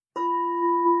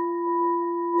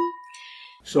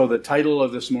So the title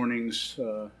of this morning's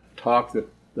talk,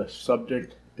 the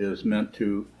subject is meant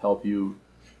to help you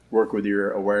work with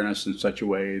your awareness in such a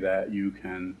way that you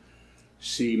can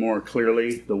see more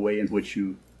clearly the way in which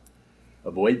you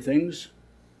avoid things.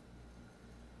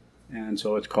 And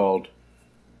so it's called,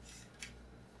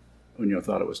 Unyo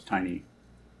thought it was tiny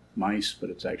mice, but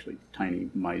it's actually tiny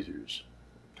misers.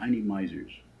 Tiny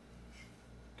misers.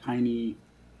 Tiny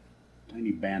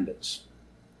bandits.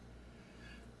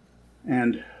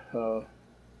 And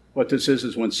what this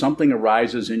is when something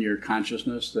arises in your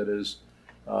consciousness that is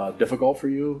difficult for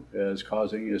you, is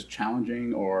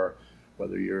challenging, or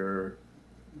whether you're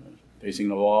facing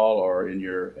the wall or in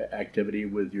your activity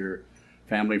with your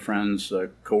family, friends,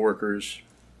 coworkers,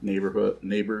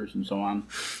 neighbors, and so on.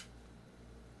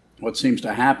 What seems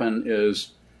to happen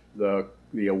is the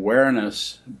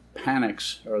awareness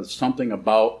panics, or something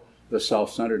about the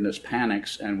self-centeredness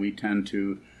panics, and we tend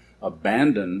to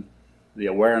abandon the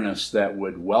awareness that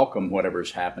would welcome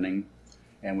whatever's happening,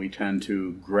 and we tend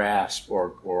to grasp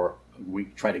or we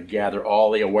try to gather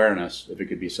all the awareness, if it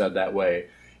could be said that way,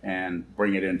 and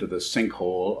bring it into the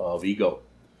sinkhole of ego.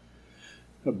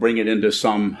 Bring it into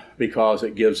because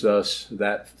it gives us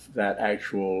that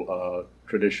actual,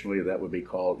 traditionally that would be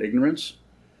called ignorance.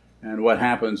 And what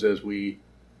happens is we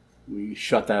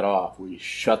shut that off. We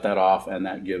shut that off, and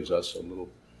that gives us a little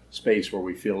space where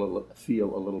we feel a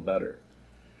little better.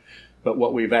 But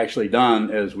what we've actually done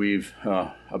is we've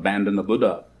abandoned the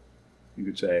Buddha. You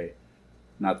could say,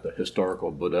 not the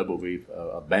historical Buddha, but we've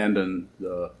abandoned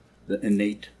the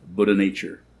innate Buddha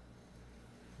nature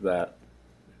that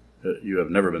you have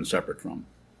never been separate from.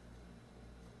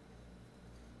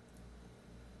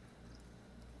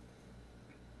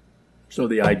 So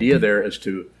the idea there is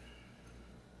to,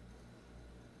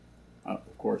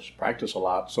 of course, practice a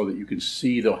lot so that you can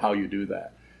see how you do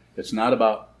that. It's not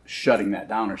about shutting that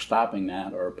down or stopping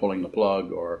that or pulling the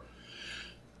plug or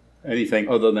anything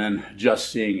other than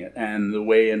just seeing it. And the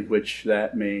way in which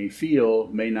that may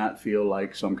not feel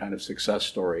like some kind of success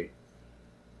story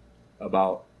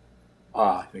about,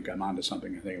 I think I'm onto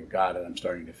something, I think I've got it, I'm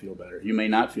starting to feel better. You may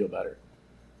not feel better.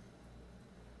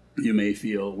 You may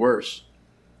feel worse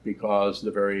because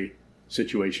the very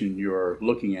situation you're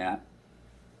looking at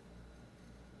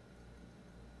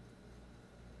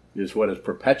is what is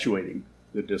perpetuating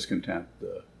the discontent,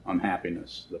 the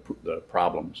unhappiness, the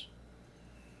problems.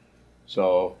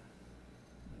 So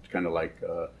it's kind of like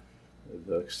the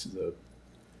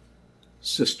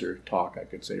sister talk, I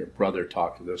could say, or brother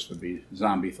talk to this would be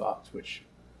zombie thoughts, which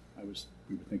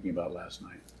we were thinking about last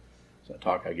night. It's a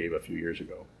talk I gave a few years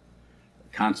ago.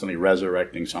 Constantly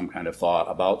resurrecting some kind of thought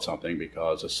about something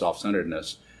because the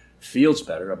self-centeredness feels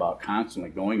better about constantly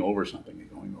going over something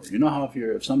and going over. You know how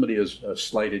if somebody has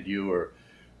slighted you or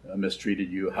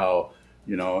mistreated you, how,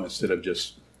 instead of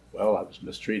just, I was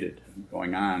mistreated and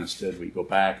going on, instead we go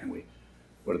back and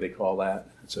what do they call that?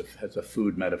 It's a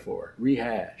food metaphor.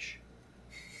 Rehash.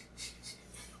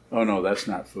 Oh no, that's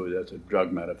not food, that's a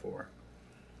drug metaphor.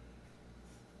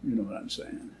 You know what I'm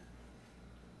saying.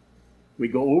 We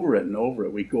go over it and over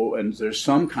it. We go, and there's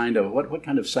some kind of, what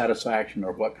kind of satisfaction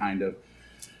or what kind of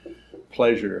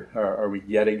pleasure are we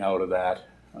getting out of that,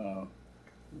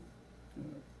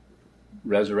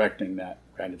 resurrecting that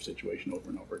kind of situation over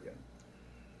and over again.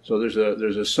 So there's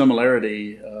a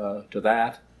similarity to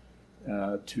that,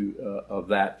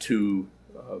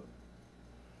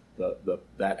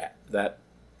 that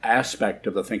aspect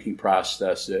of the thinking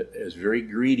process that is very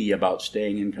greedy about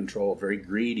staying in control, very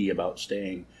greedy about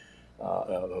staying,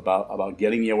 about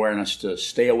getting the awareness to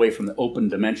stay away from the open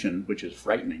dimension, which is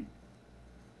frightening,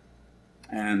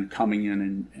 and coming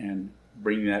in and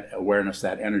bringing that awareness,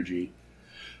 that energy,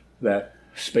 that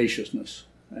spaciousness,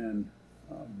 and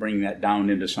bringing that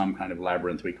down into some kind of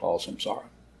labyrinth we call samsara,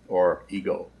 or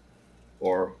ego,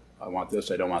 or I want this,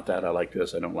 I don't want that, I like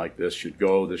this, I don't like this, should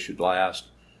go, this should last,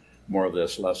 more of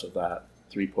this, less of that,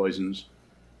 3 poisons,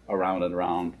 around and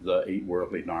around, the 8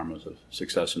 worldly dharmas of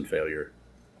success and failure,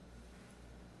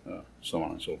 so on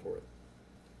and so forth.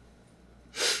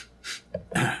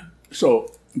 So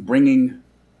bringing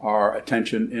our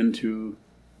attention into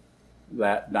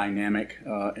that dynamic,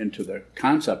 into the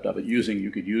concept of it,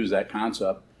 you could use that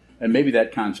concept, and maybe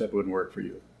that concept wouldn't work for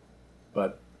you,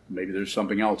 but maybe there's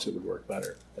something else that would work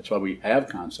better. That's why we have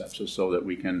concepts, is so that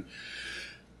we can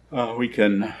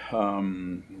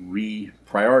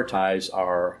reprioritize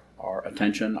our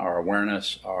attention, our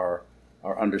awareness, our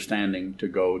understanding to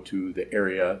go to the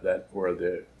area where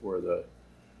the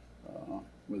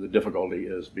difficulty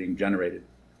is being generated,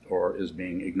 or is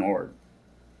being ignored,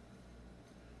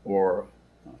 or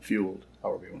fueled,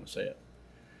 however you want to say it.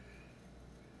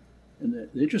 And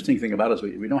the interesting thing about it is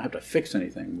we don't have to fix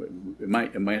anything. It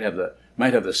might have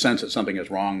the sense that something is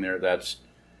wrong there. That's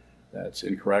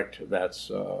incorrect.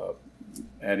 That's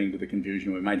adding to the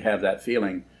confusion. We might have that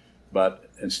feeling, but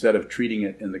instead of treating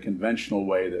it in the conventional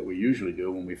way that we usually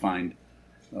do when we find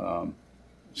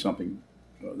something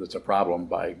that's a problem,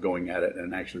 by going at it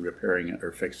and actually repairing it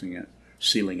or fixing it,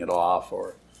 sealing it off,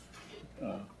 or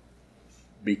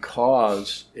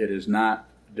because it is not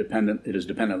dependent. It is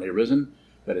dependently arisen,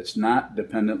 but it's not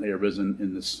dependently arisen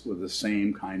with the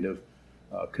same kind of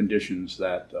conditions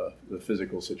that the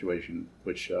physical situation,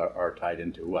 which are tied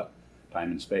into what?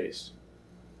 Time and space.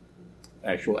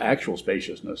 Actual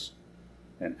spaciousness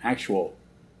and actual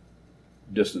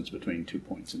distance between 2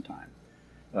 points in time.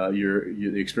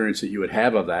 The experience that you would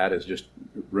have of that is just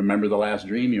remember the last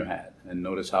dream you had and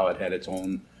notice how it had its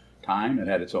own time, it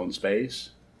had its own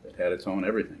space, it had its own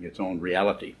everything, its own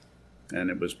reality. And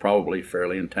it was probably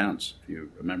fairly intense, if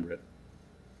you remember it.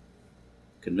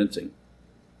 Convincing.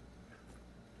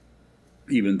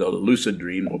 Even though the lucid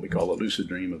dream, what we call a lucid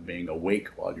dream of being awake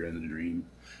while you're in the dream,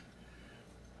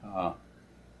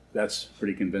 that's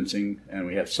pretty convincing, and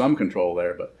we have some control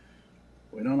there, but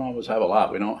we don't always have a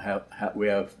lot. We don't have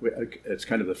it's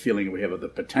kind of the feeling we have of the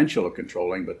potential of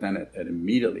controlling, but then it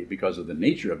immediately, because of the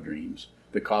nature of dreams,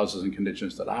 the causes and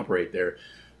conditions that operate there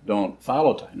don't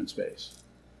follow time and space.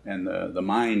 And the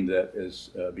mind that is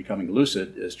becoming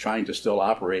lucid is trying to still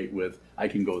operate with, I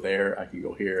can go there, I can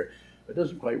go here. It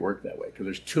doesn't quite work that way because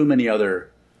there's too many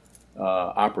other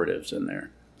operatives in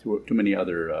there, too many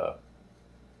other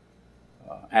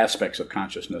aspects of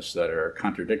consciousness that are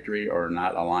contradictory or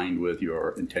not aligned with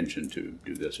your intention to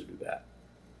do this or do that.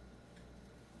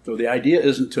 So the idea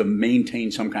isn't to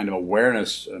maintain some kind of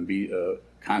awareness and be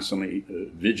constantly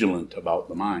vigilant about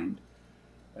the mind,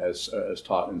 as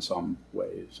taught in some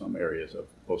ways, some areas of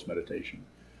post-meditation.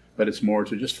 But it's more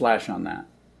to just flash on that.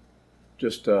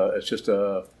 It's just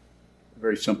a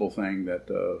very simple thing that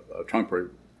Trungpa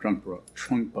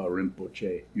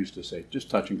Rinpoche used to say, just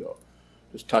touch and go.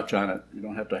 Just touch on it. You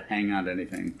don't have to hang on to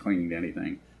anything, cling to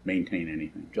anything, maintain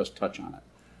anything. Just touch on it.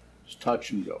 Just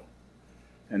touch and go.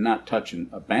 And not touch and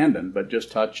abandon, but just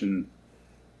touch and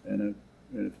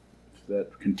if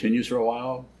that continues for a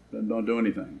while, then don't do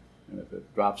anything. And if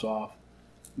it drops off,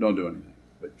 don't do anything.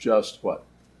 But just what?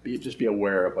 Just be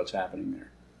aware of what's happening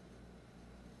there.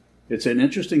 It's an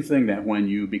interesting thing that when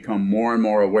you become more and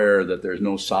more aware that there's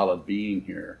no solid being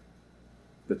here,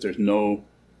 that there's no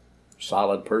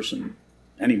solid person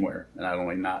anywhere, and not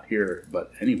only not here,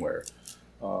 but anywhere,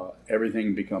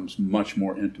 everything becomes much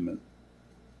more intimate.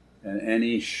 And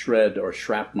any shred or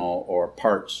shrapnel or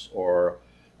parts or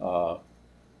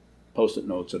post-it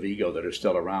notes of ego that are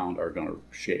still around are going to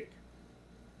shake.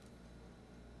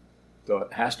 So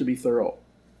it has to be thorough.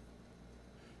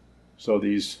 So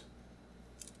these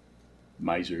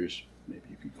misers, maybe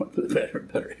you can put a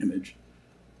better image,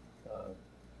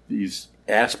 these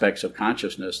aspects of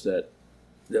consciousness that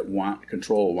want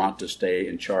control, want to stay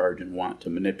in charge, and want to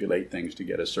manipulate things to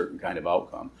get a certain kind of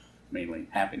outcome, mainly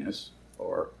happiness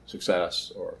or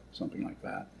success or something like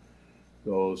that.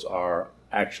 Those are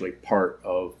actually part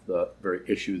of the very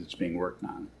issue that's being worked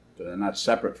on. So they're not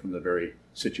separate from the very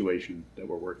situation that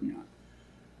we're working on.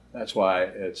 That's why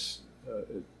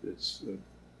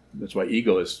that's why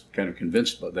ego is kind of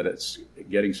convinced that it's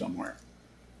getting somewhere.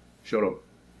 Shoto.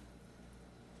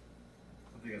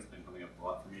 I think that's been coming up a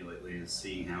lot for me lately is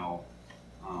seeing how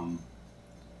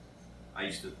I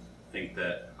used to think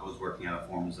that I was working out of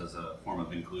forms as a form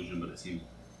of inclusion, but it seems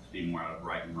to be more out of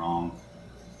right and wrong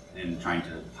and trying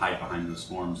to hide behind those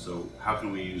forms. So how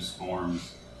can we use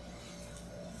forms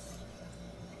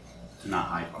to not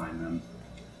hide behind them?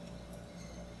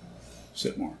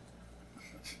 Sit more.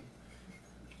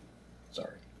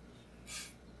 Sorry.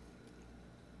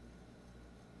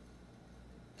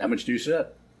 How much do you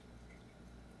sit?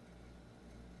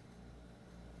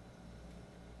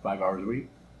 5 hours a week?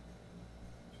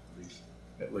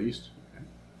 At least? Okay.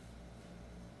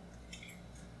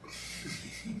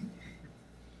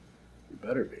 You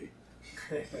better be.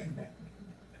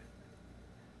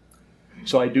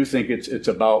 So I do think it's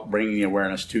about bringing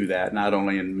awareness to that, not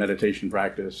only in meditation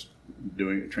practice,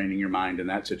 training your mind in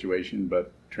that situation,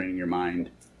 but training your mind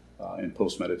in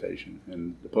post-meditation.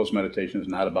 And the post-meditation is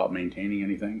not about maintaining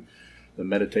anything. The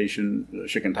meditation,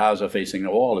 shikantaza, facing the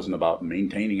wall, isn't about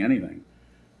maintaining anything.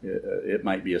 It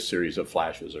might be a series of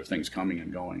flashes or things coming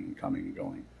and going and coming and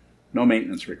going. No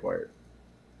maintenance required.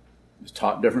 It's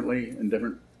taught differently in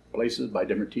different places by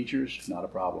different teachers, not a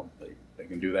problem. They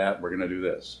can do that, we're going to do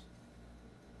this.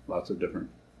 Lots of different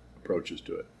approaches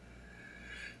to it.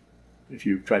 if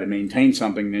you try to maintain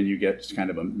something, then you get kind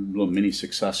of a little mini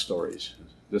success stories.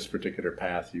 This particular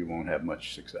path, you won't have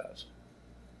much success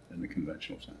in the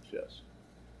conventional sense, yes.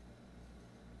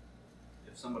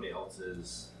 If somebody else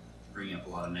is bringing up a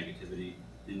lot of negativity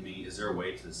in me, is there a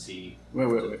way to see?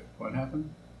 Wait. What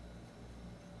happened?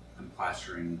 I'm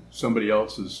plastering. Somebody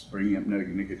else is bringing up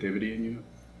negativity in you?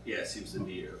 Yeah, it seems to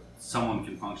be. Someone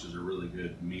can function as a really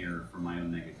good mirror for my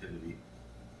own negativity.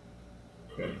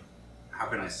 Okay. How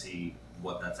can I see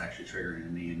what that's actually triggering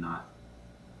in me and not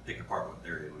pick apart what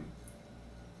they're doing?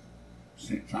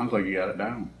 Sounds like you got it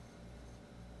down.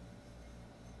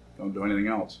 Don't do anything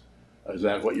else. Is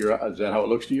that how it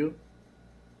looks to you?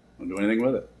 Don't do anything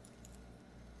with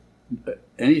it.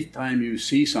 Anytime you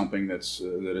see something that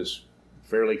is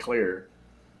fairly clear,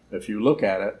 if you look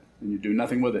at it and you do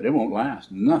nothing with it, it won't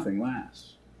last. Nothing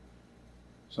lasts.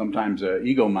 Sometimes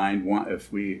ego mind,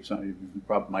 you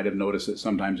probably might have noticed that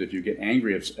sometimes if you get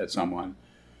angry at someone,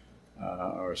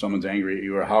 or someone's angry at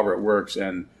you, or however it works,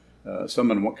 and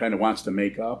someone kind of wants to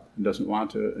make up and doesn't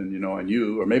want to, and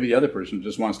you, or maybe the other person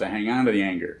just wants to hang on to the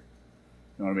anger.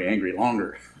 You want to be angry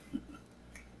longer.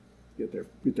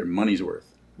 Get their money's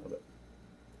worth of it.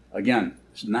 Again,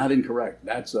 it's not incorrect.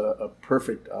 That's a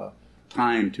perfect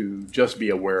time to just be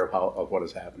aware of what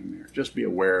is happening there. Just be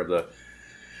aware of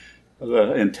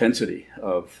the intensity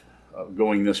of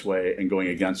going this way and going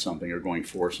against something or going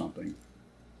for something.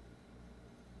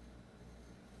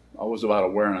 Always about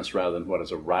awareness rather than what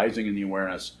is arising in the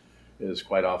awareness is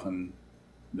quite often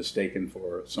mistaken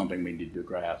for something we need to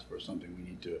grasp or something we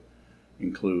need to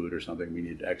include or something we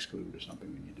need to exclude or something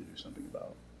we need to do something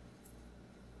about.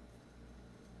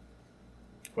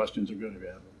 Questions are good if you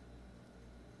have them.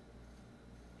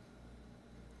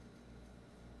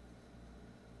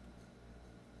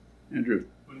 Andrew.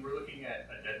 When we're looking at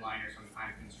a deadline or some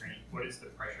time constraint, what is the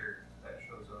pressure that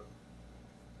shows up?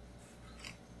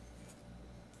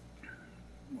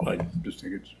 Well, I just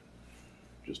think it's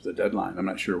just the deadline. I'm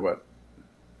not sure what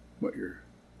your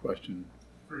question.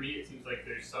 For me, it seems like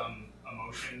there's some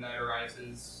emotion that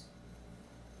arises.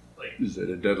 Like, is it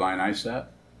a deadline I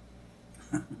set?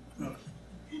 No.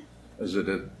 Is it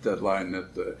a deadline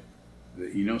that the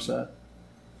Eno set?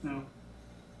 No.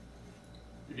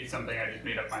 It'd be something I just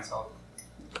made up myself.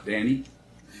 Danny?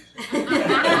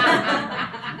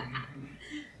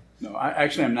 No,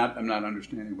 I'm not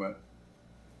understanding what.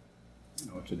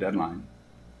 It's a deadline.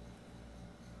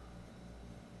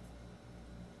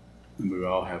 And we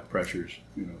all have pressures.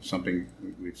 Something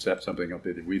we've set something up.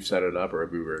 We've set it up, or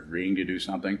we were agreeing to do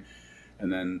something,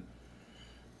 and then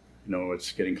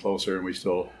it's getting closer, and we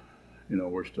still,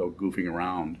 we're still goofing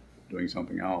around doing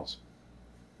something else.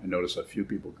 I notice a few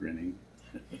people grinning.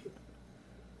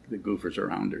 The goofers are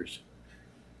rounders.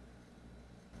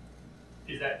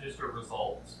 Is that just a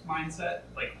results mindset?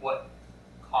 Like, what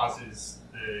causes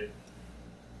the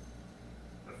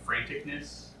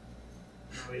franticness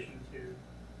in relation to?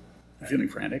 Feeling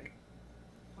frantic?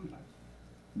 Sometimes.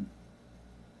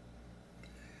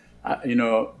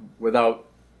 Without,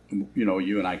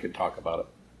 you and I could talk about it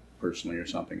personally or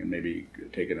something and maybe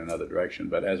take it another direction.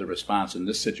 But as a response in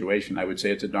this situation, I would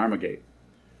say it's a Dharma gate.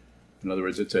 In other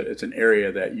words, it's an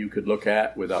area that you could look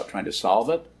at without trying to solve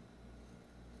it,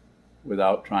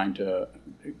 without trying to,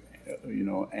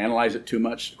 analyze it too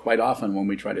much. Quite often when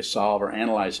we try to solve or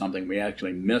analyze something, we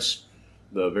actually miss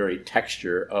the very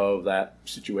texture of that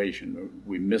situation.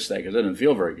 We miss that because it doesn't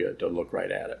feel very good to look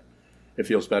right at it. It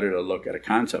feels better to look at a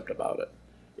concept about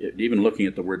it. Even looking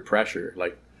at the word pressure,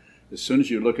 like as soon as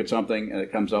you look at something and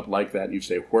it comes up like that and you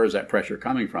say, where's that pressure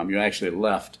coming from? You actually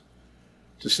left.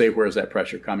 To say where's that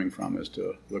pressure coming from is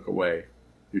to look away.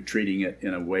 You're treating it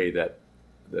in a way that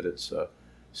it's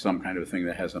some kind of thing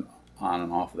that has an on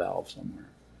and off valve somewhere.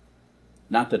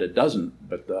 Not that it doesn't,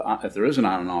 but if there is an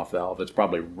on and off valve, it's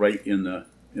probably right in the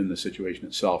situation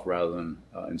itself rather than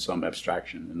in some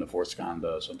abstraction, in the fourth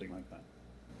skandha, something like that.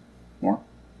 More?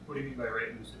 What do you mean by right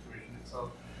in the situation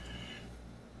itself?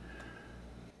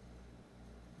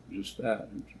 Just that.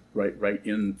 Right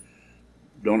in.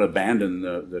 Don't abandon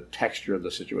the texture of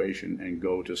the situation and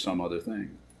go to some other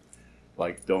thing.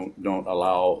 Like don't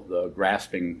allow the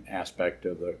grasping aspect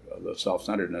of the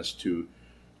self-centeredness to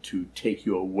take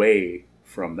you away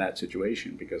from that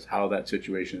situation, because how that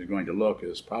situation is going to look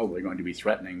is probably going to be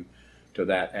threatening to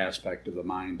that aspect of the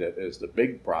mind that is the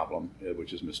big problem,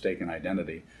 which is mistaken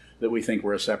identity, that we think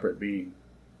we're a separate being.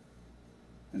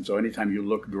 And so anytime you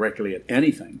look directly at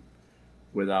anything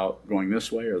without going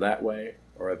this way or that way,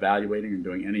 or evaluating and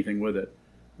doing anything with it,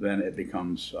 then it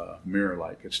becomes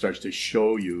mirror-like. It starts to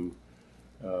show you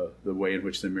the way in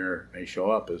which the mirror may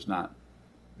show up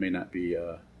may not be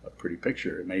a pretty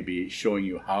picture. It may be showing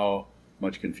you how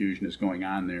much confusion is going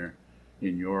on there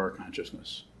in your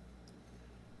consciousness,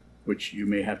 which you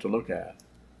may have to look at.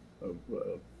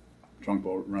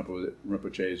 Trungpa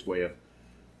Rinpoche's way of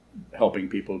helping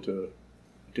people to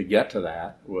get to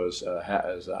that was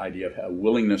as the idea of a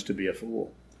willingness to be a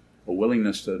fool, a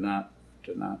willingness to not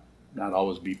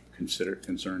always be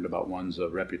concerned about one's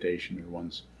reputation or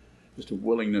one's, just a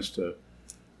willingness to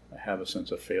have a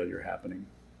sense of failure happening.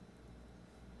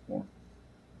 More.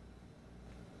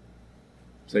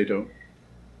 Sato.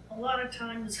 A lot of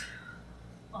times,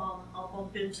 I'll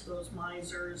bump into those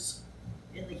misers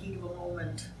in the heat of a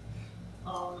moment.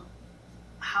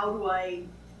 How do I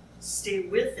stay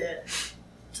with it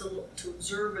to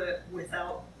observe it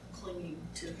without clinging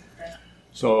to that?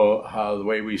 So the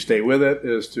way we stay with it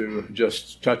is to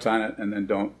just touch on it and then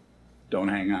don't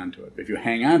hang on to it. If you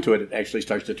hang on to it, it actually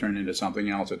starts to turn into something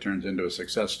else. It turns into a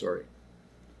success story,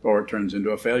 or it turns into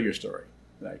a failure story.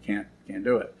 I can't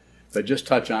do it. But just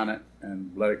touch on it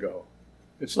and let it go.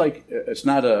 It's like it's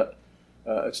not a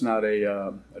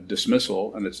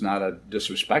dismissal, and it's not a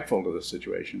disrespectful to the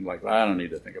situation. Like, I don't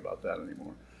need to think about that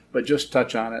anymore. But just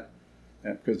touch on it,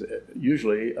 because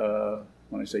usually,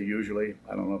 when I say usually,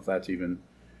 I don't know if that's even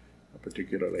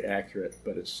particularly accurate,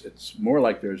 but it's more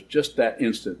like there's just that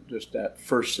instant, just that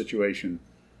first situation.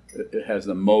 It has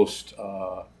the most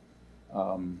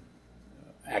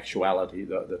actuality.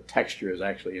 The texture is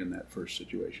actually in that first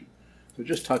situation. So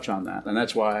just touch on that, and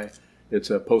that's why it's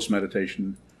a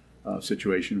post-meditation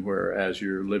situation where, as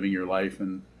you're living your life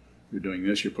and you're doing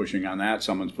this, you're pushing on that,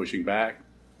 someone's pushing back,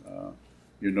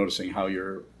 you're noticing how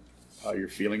you're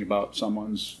feeling about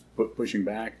someone's pushing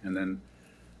back, and then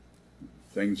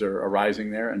things are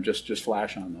arising there, and just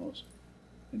flash on those.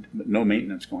 No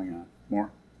maintenance going on.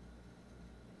 More?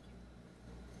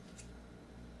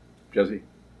 Jesse?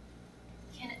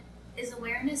 Is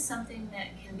awareness something that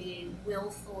can be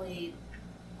willfully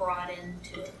brought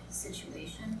into a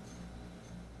situation?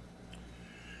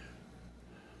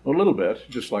 A little bit,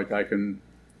 just like I can,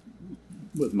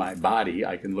 with my body,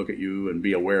 I can look at you and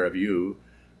be aware of you,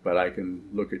 but I can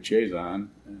look at Chazon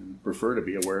and prefer to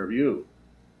be aware of you.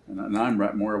 And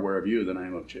I'm more aware of you than I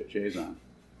am of Chazon.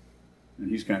 And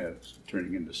he's kind of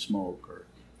turning into smoke or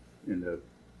into,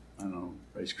 I don't know,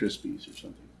 Rice Krispies or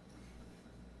something.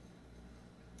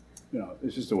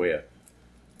 It's just a way of,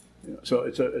 so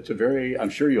it's a very, I'm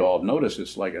sure you all have noticed,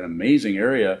 it's like an amazing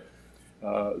area.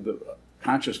 The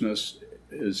consciousness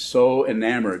is so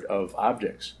enamored of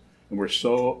objects, and we're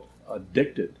so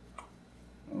addicted, I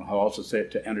don't know how else to say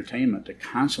it, to entertainment, to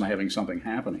constantly having something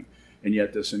happening. And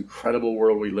yet this incredible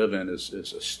world we live in is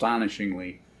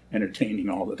astonishingly entertaining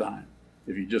all the time.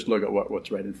 If you just look at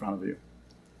what's right in front of you.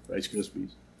 Rice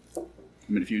Krispies.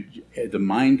 I mean, the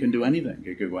mind can do anything.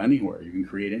 It could go anywhere. You can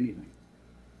create anything.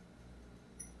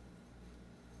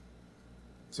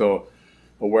 So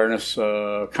awareness,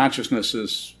 consciousness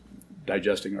is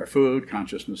digesting our food.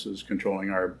 Consciousness is controlling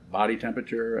our body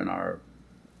temperature and our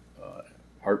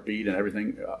heartbeat and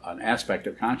everything. An aspect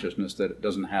of consciousness that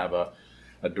doesn't have a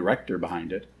director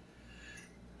behind it.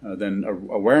 Then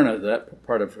awareness, that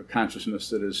part of consciousness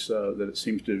that it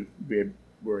seems to be,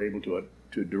 we're able to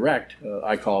direct,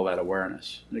 I call that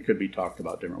awareness. And it could be talked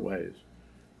about different ways.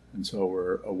 And so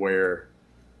we're aware,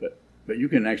 but you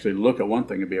can actually look at one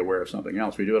thing and be aware of something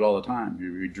else. We do it all the time.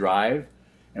 We drive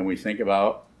and we think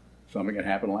about something that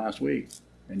happened last week.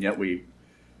 And yet we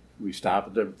stop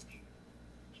at the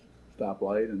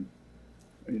stoplight and,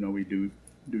 we do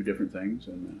different things.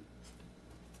 And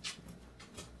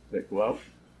they go out.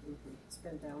 It's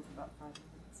been down for about 5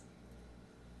 minutes.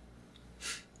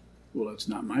 Well, that's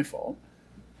not my fault.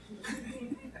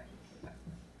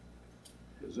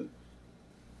 Is it?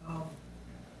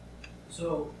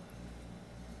 So,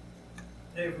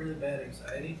 I have really bad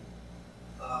anxiety.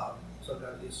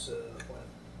 Sometimes it's to the point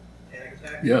of panic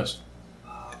attacks. Yes.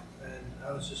 And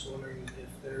I was just wondering if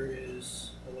there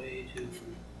is a way to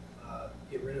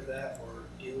get rid of that or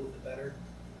deal with it better.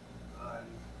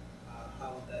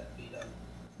 How would that be done?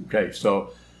 Okay,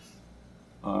 so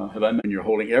you're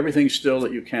holding everything still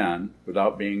that you can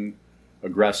without being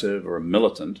aggressive or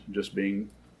militant, just being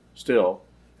still,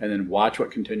 and then watch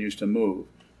what continues to move.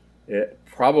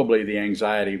 Probably the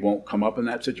anxiety won't come up in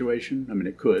that situation. I mean,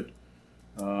 it could.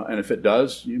 And if it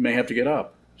does, you may have to get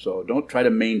up. So don't try to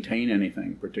maintain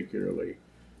anything particularly.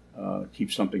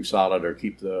 Keep something solid or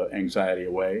keep the anxiety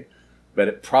away.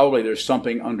 But probably there's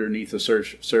something underneath the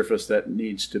surface that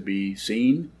needs to be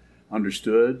seen,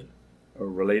 understood, or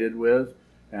related with.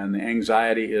 And the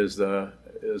anxiety is the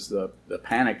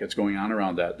panic that's going on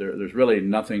around that. There's really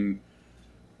nothing.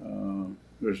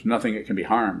 There's nothing that can be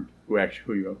harmed.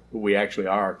 Who we actually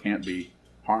are can't be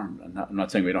harmed. I'm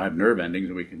not saying we don't have nerve endings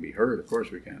and we can be hurt. Of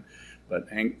course we can. But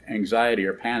anxiety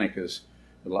or panic is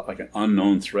a lot like an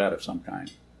unknown threat of some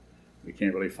kind. We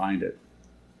can't really find it.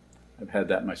 I've had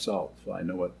that myself, so I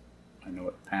know what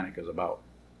panic is about.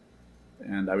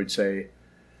 And I would say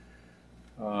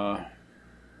it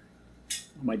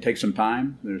might take some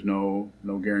time. There's no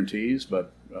guarantees,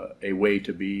 but a way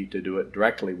to do it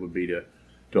directly would be to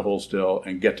hold still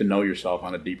and get to know yourself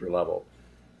on a deeper level.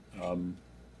 When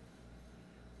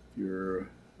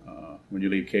you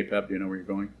leave KPEP, do you know where you're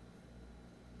going?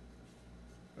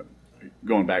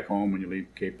 Going back home when you leave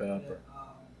KPEP? Yeah, I'm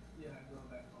going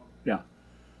back home. Yeah.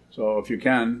 So if you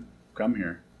can, come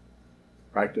here.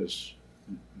 Practice.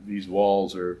 These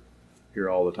walls are here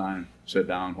all the time. Sit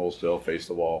down, hold still, face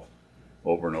the wall,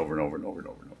 over and over and over and over and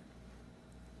over and over.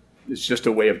 It's just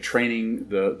a way of training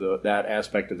that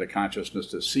aspect of the consciousness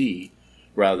to see,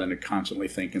 rather than to constantly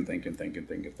think and think and think and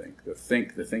think and think.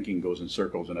 The thinking goes in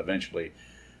circles, and eventually,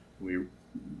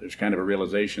 there's kind of a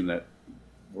realization that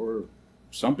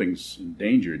something's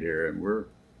endangered here, and we're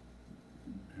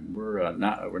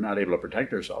not able to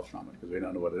protect ourselves from it because we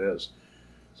don't know what it is.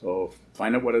 So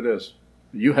find out what it is.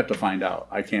 You have to find out.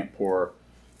 I can't pour,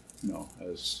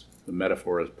 as the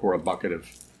metaphor is, pour a bucket of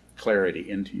clarity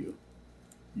into you.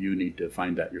 You need to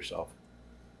find that yourself.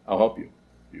 I'll help you.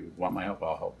 If you want my help,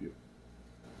 I'll help you.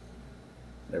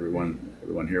 Everyone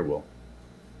here will.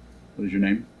 What is your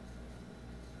name?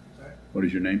 Sorry? What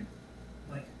is your name?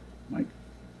 Mike. Mike.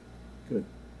 Good.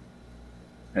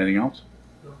 Anything else?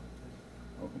 No.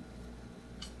 Okay.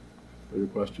 Further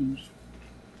questions?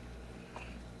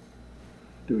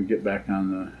 Do we get back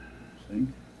on the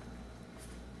thing?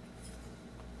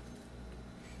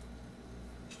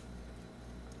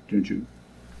 Junju.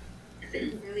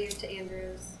 Earlier to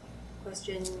Andrew's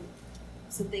question,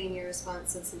 something in your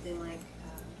response said something like,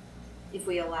 if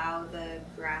we allow the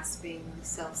grasping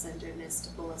self-centeredness to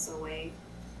pull us away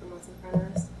from what's in front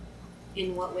of us,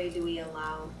 in what way do we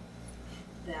allow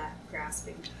that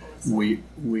grasping to pull us away?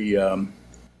 We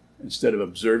instead of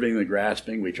observing the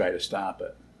grasping, we try to stop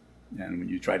it. And when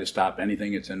you try to stop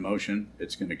anything that's in motion,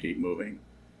 it's going to keep moving.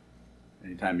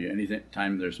 Anytime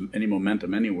there's any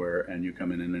momentum anywhere and you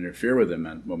come in and interfere with the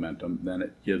momentum, then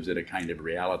it gives it a kind of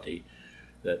reality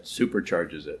that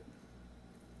supercharges it.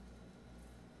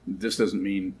 This doesn't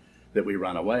mean that we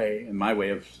run away. And my way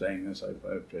of saying this, I've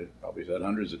probably said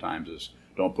hundreds of times, is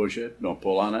don't push it, don't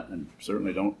pull on it, and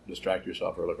certainly don't distract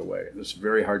yourself or look away. It's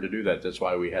very hard to do that. That's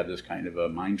why we have this kind of a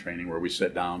mind training where we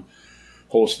sit down,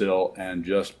 hold still, and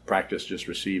just practice just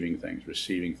receiving things,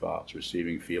 receiving thoughts,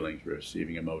 receiving feelings,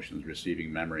 receiving emotions,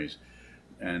 receiving memories,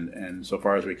 and so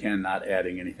far as we can, not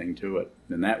adding anything to it.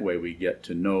 And that way we get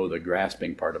to know the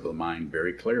grasping part of the mind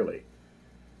very clearly.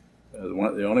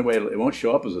 The only way it won't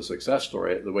show up as a success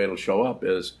story, the way it'll show up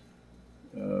is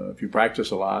if you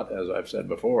practice a lot, as I've said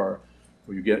before,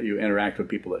 when you interact with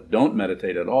people that don't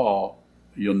meditate at all,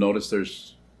 you'll notice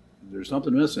there's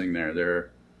something missing there.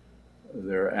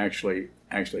 They're actually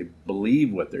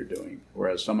believe what they're doing,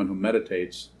 whereas someone who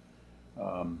meditates,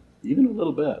 even a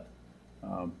little bit,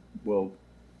 will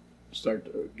start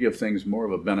to give things more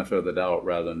of a benefit of the doubt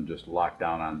rather than just lock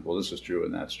down on, well, this is true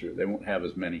and that's true. They won't have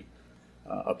as many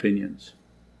opinions.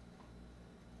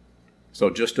 So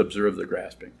just observe the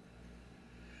grasping.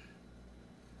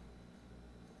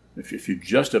 If you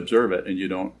just observe it and you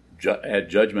don't add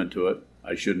judgment to it,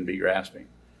 I shouldn't be grasping.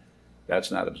 That's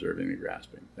not observing the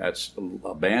grasping. That's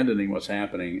abandoning what's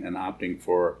happening and opting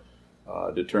for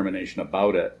determination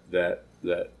about it that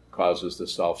causes the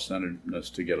self-centeredness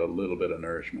to get a little bit of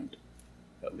nourishment.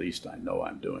 At least I know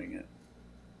I'm doing it.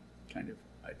 Kind of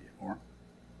idea. More?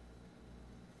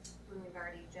 When we've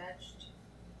already judged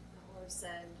or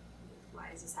said, why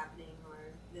is this happening, or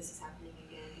this is happening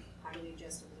again, how do we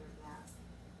just observe that?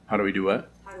 How do we do what?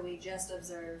 How do we just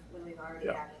observe when we've already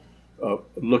Yeah. had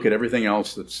it? Look at everything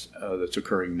else that's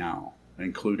occurring now.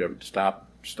 Include stop.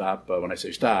 When I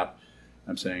say stop,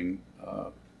 I'm saying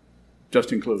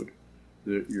just include.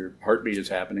 Your heartbeat is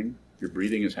happening. Your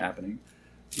breathing is happening.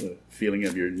 The feeling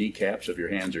of your kneecaps, if your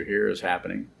hands are here, is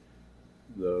happening.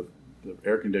 The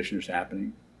air conditioner is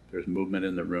happening. There's movement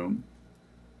in the room.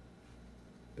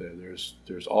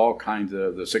 There's all kinds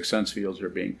of, the six sense fields are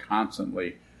being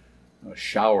constantly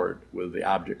showered with the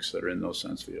objects that are in those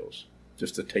sense fields.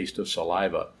 Just the taste of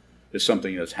saliva is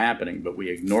something that's happening, but we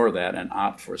ignore that and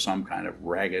opt for some kind of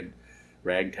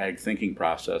ragtag thinking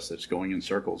process that's going in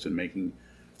circles and making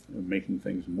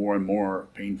things more and more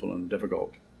painful and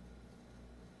difficult.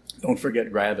 Don't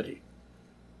forget gravity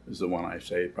is the one I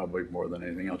say probably more than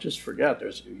anything else. Just forget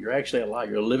you're actually alive.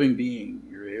 You're a living being.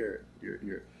 You're here.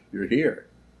 You're here.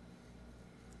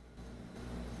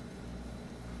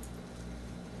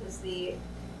 Does the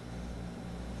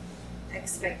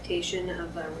expectation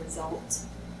of a result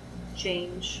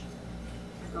change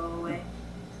or go away?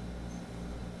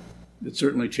 It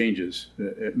certainly changes.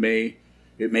 It may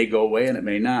go away and it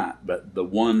may not, but the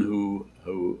one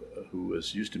who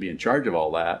was used to be in charge of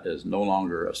all that is no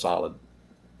longer a solid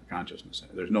consciousness.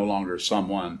 There's no longer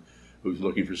someone who's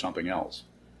looking for something else.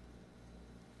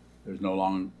 There's no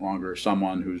longer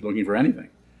someone who's looking for anything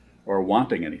or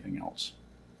wanting anything else.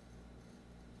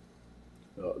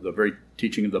 The very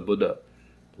teaching of the Buddha,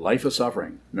 life is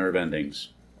suffering, nerve endings,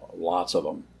 lots of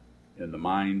them, in the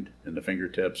mind, in the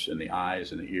fingertips, in the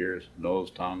eyes, in the ears, nose,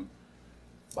 tongue,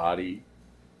 body.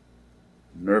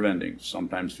 Nerve endings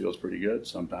sometimes feels pretty good,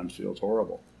 sometimes feels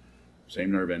horrible.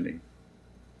 Same nerve ending.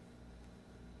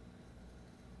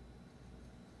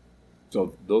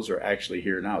 So those are actually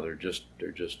here now. They're just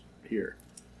here.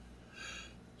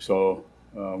 So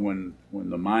when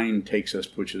the mind takes us,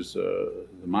 which is the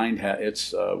mind,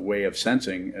 its way of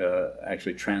sensing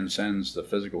actually transcends the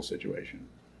physical situation,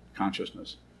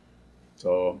 consciousness.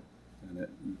 So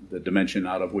the dimension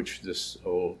out of which this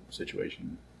whole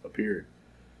situation appeared.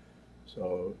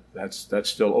 So that's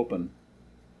still open.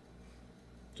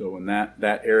 So in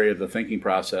that area of the thinking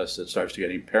process that starts to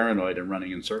getting paranoid and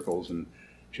running in circles and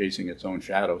chasing its own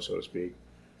shadow, so to speak,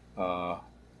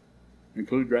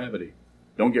 include gravity.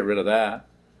 Don't get rid of that,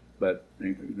 but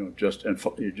just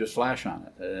flash on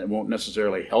it. It won't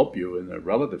necessarily help you in the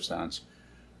relative sense,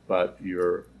 but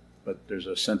there's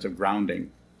a sense of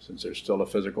grounding. Since there's still a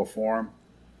physical form,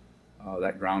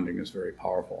 that grounding is very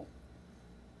powerful.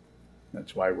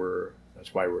 That's why we're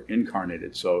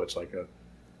incarnated. So it's like a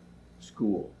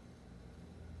school.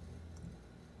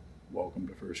 Welcome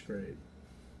to first grade.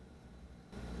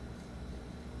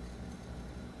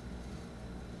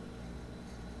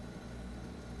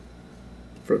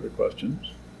 Further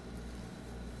questions?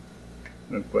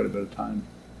 We have quite a bit of time.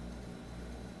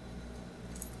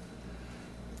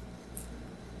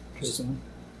 Just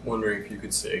wondering if you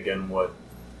could say again what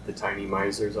the tiny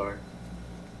misers are.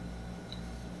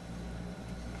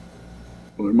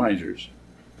 Well, they're misers.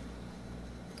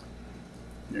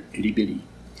 They're itty bitty.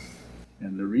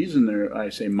 And the reason I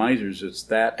say misers, it's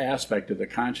that aspect of the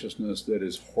consciousness that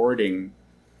is hoarding,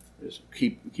 is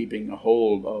keeping a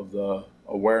hold of the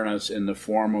awareness in the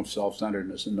form of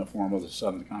self-centeredness, in the form of the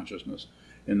subconsciousness,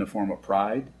 in the form of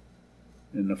pride,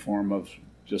 in the form of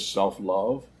just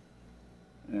self-love.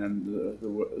 And the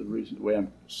way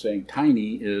I'm saying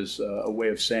tiny is a way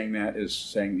of saying that is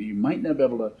saying that you might not be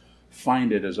able to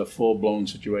find it as a full-blown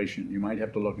situation. You might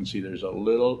have to look and see there's a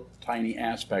little tiny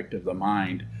aspect of the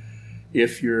mind.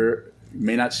 If you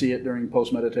may not see it during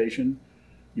post-meditation,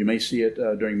 you may see it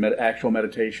during actual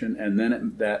meditation, and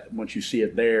then once you see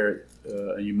it there,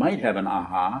 you might have an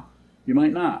aha, you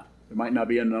might not. There might not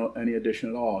be any addition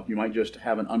at all. You might just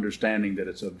have an understanding that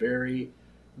it's a very,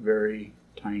 very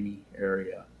tiny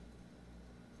area.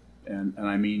 And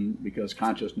I mean because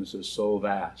consciousness is so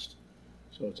vast.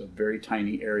 So it's a very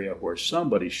tiny area where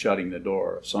somebody's shutting the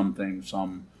door, something,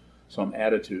 some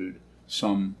attitude,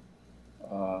 some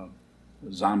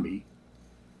zombie,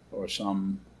 or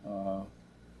some, what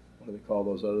do they call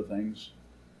those other things?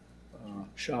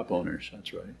 Shop owners,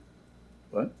 that's right.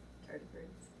 What?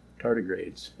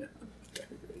 Tardigrades. Yeah,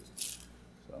 tardigrades.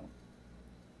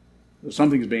 So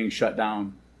something's being shut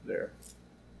down there.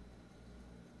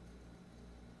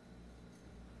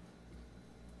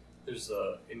 There's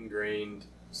an ingrained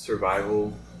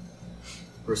survival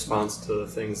response to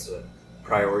things that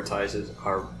prioritizes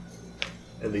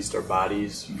at least our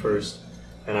bodies first.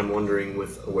 And I'm wondering,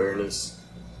 with awareness,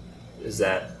 is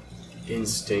that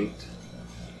instinct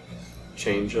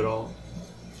change at all?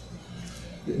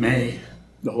 It may.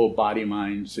 The whole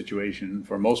body-mind situation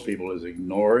for most people is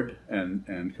ignored and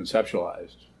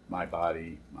conceptualized. My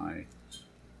body, my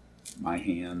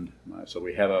hand. So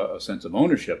we have a sense of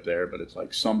ownership there, but it's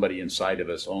like somebody inside of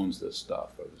us owns this stuff,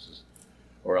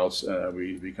 or else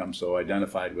we become so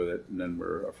identified with it, and then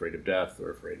we're afraid of death,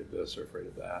 or afraid of this, or afraid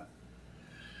of that.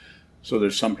 So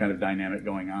there's some kind of dynamic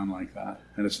going on like that,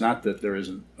 and it's not that there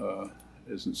isn't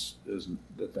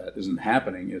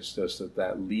happening. It's just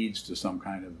that leads to some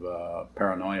kind of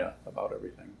paranoia about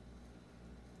everything,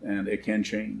 and it can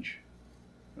change.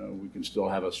 We can still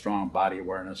have a strong body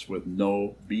awareness with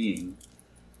no being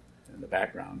in the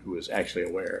background who is actually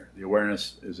aware. The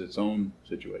awareness is its own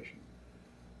situation.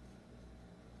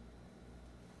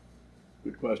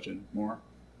 Good question. More?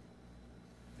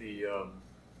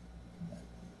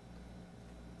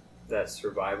 That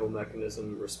survival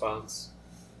mechanism response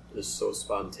is so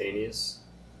spontaneous,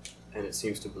 and it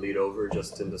seems to bleed over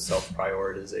just into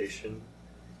self-prioritization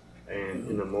and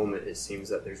in the moment it seems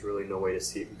that there's really no way to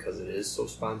see it because it is so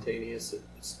spontaneous.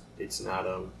 It's not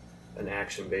an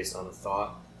action based on a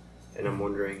thought, and I'm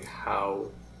wondering how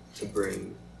to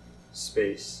bring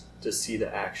space to see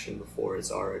the action before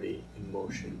it's already in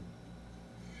motion.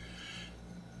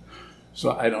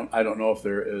 So I don't know if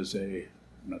there is I'm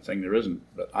not saying there isn't,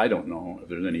 but I don't know if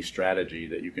there's any strategy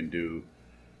that you can do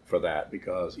for that,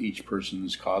 because each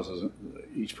person's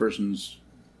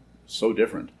so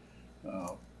different.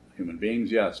 Human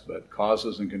beings, yes, but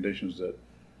causes and conditions that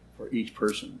for each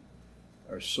person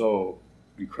are so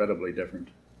incredibly different.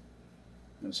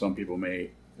 And some people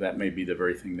that may be the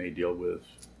very thing they deal with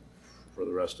for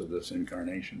the rest of this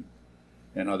incarnation,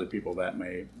 and other people they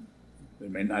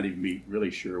may not even be really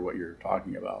sure what you're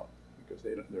talking about, because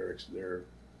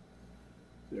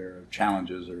their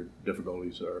challenges or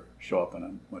difficulties show up in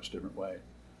a much different way.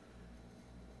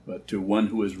 But to one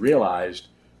who has realized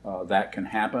that can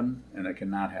happen and it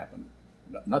cannot happen,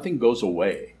 nothing goes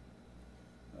away,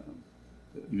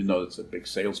 even though it's a big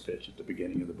sales pitch at the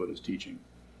beginning of the Buddha's teaching.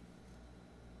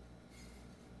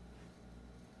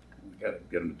 You got to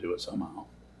get them to do it somehow.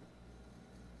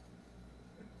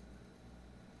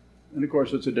 And of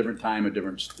course, it's a different time, a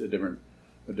different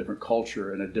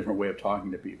culture, and a different way of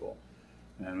talking to people.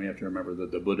 And we have to remember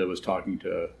that the Buddha was talking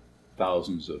to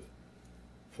thousands of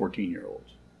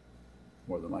 14-year-olds,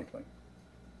 more than likely,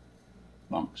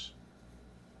 monks.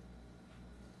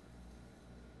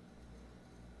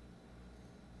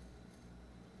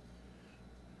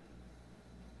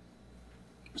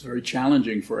 It's very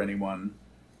challenging for anyone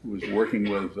who is working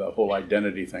with the whole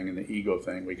identity thing and the ego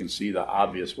thing. We can see the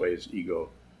obvious ways ego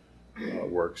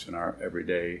works in our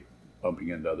everyday, bumping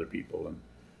into other people and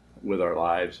with our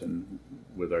lives and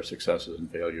with our successes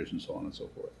and failures and so on and so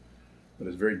forth. But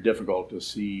it's very difficult to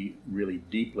see really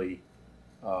deeply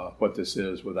what this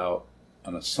is without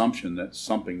an assumption that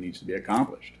something needs to be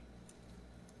accomplished.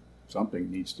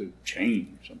 Something needs to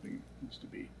change. Something needs to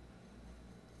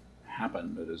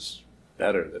happen that is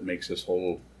better, that makes this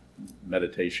whole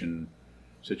meditation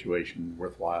situation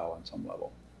worthwhile on some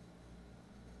level.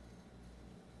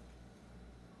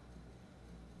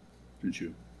 Didn't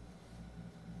you?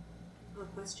 A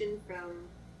question from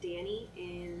Danny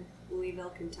in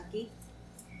Louisville, Kentucky.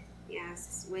 He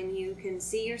asks, when you can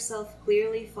see yourself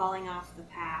clearly falling off the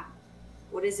path,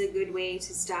 what is a good way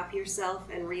to stop yourself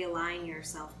and realign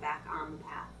yourself back on the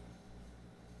path?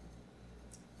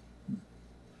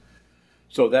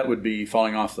 So that would be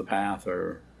falling off the path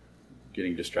or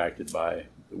getting distracted by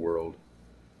the world,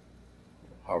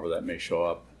 however that may show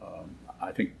up.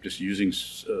 I think just using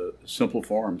simple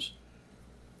forms.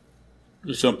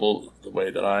 The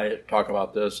way that I talk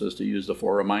about this is to use the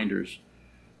 4 reminders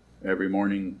every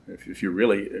morning. If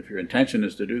your intention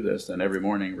is to do this, then every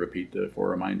morning repeat the 4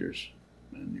 reminders,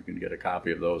 and you can get a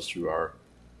copy of those through our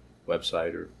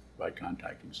website or by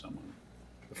contacting someone.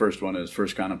 The first one is,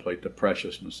 first contemplate the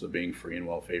preciousness of being free and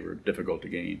well-favored, difficult to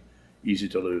gain, easy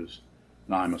to lose.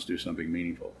 Now I must do something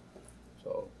meaningful.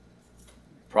 So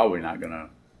probably not going to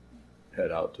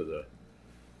head out to the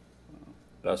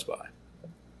Best Buy.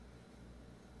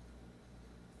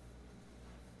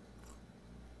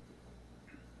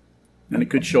 And it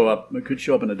could show up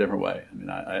in a different way. I mean,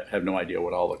 I have no idea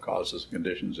what all the causes and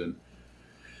conditions in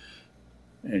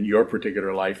your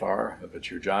particular life are, if it's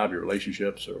your job, your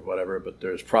relationships, or whatever, but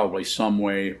there's probably some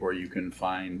way where you can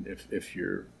find, if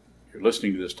you're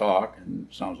listening to this talk, and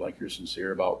it sounds like you're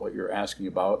sincere about what you're asking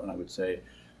about, and I would say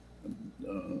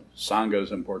Sangha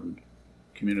is important,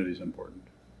 community is important.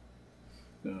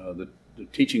 The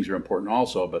teachings are important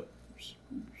also, but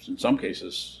in some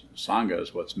cases, Sangha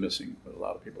is what's missing with a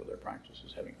lot of people with their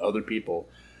practices, having other people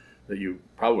that you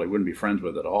probably wouldn't be friends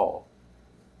with at all,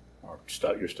 or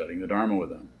you're studying the Dharma with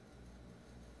them.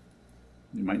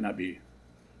 You might not be,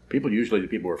 usually the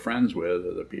people we're friends with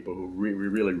are the people who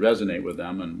really resonate with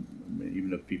them, and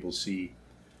even if people see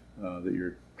that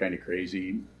you're kind of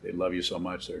crazy, they love you so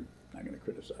much, they're not going to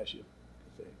criticize you,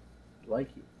 because they like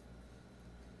you.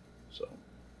 So,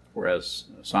 whereas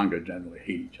Sangha generally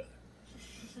hate each other.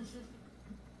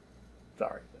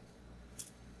 Sorry.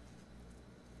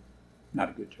 Not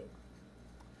a good joke.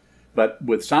 But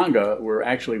with Sangha, we're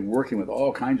actually working with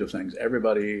all kinds of things.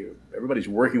 Everybody's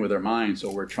working with their mind, so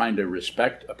we're trying to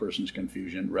respect a person's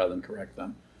confusion rather than correct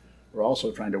them. We're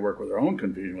also trying to work with our own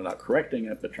confusion without correcting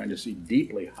it, but trying to see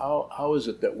deeply how is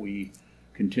it that we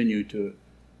continue to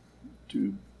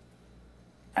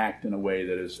act in a way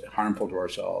that is harmful to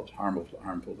ourselves,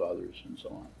 harmful to others, and so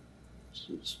on.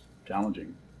 It's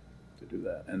challenging to do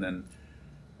that.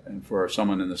 And for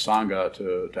someone in the Sangha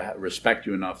to respect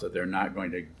you enough that they're not going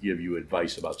to give you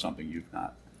advice about something you've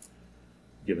not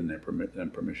given them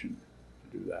permission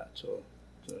to do that. So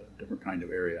it's a different kind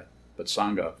of area. But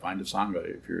Sangha, find a Sangha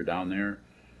if you're down there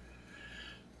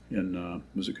in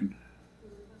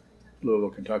Louisville,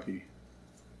 Kentucky.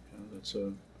 That's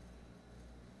might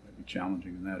be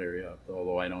challenging in that area,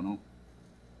 although I don't know.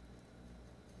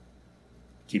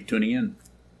 Keep tuning in.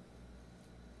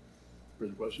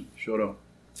 Further question? Shoto.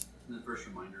 The first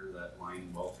reminder, that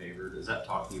line well favored, is that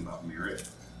talking about merit?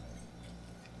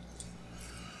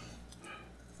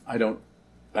 I don't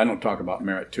talk about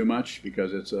merit too much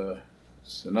because it's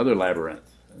another labyrinth,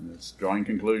 and it's drawing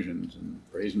conclusions and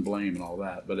praise and blame and all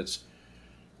that. But it's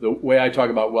the way I talk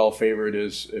about well favored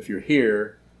is if you're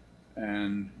here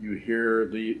and you hear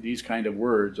these kind of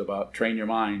words about train your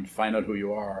mind, find out who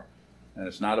you are, and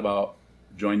it's not about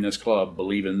join this club,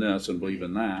 believe in this and believe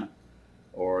in that,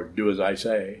 or do as I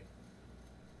say,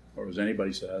 or as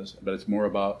anybody says, but it's more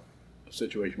about a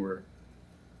situation where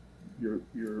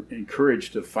you're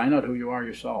encouraged to find out who you are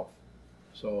yourself.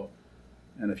 So,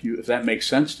 and if that makes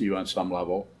sense to you on some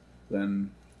level,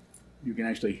 then you can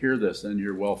actually hear this. Then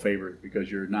you're well favored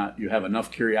because you have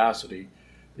enough curiosity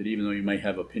that even though you may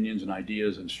have opinions and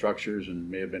ideas and structures and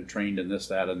may have been trained in this,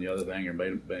 that, and the other thing, or may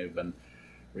have been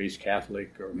raised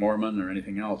Catholic or Mormon or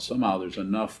anything else, somehow there's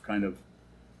enough kind of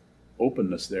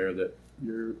openness there that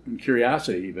you're in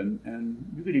curiosity even,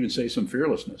 and you could even say some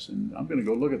fearlessness. And I'm going to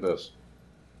go look at this,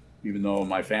 even though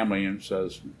my family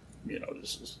says,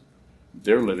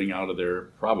 they're living out of there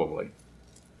probably,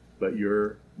 but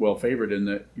you're well favored in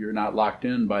that you're not locked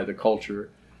in by the culture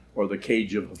or the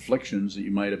cage of afflictions that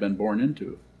you might have been born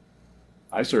into.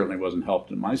 I certainly wasn't helped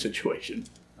in my situation.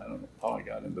 I don't know how I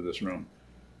got into this room,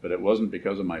 but it wasn't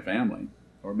because of my family,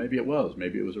 or maybe it was.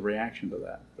 Maybe it was a reaction to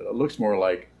that. But it looks more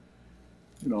like,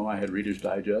 I had Reader's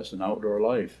Digest and outdoor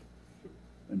life,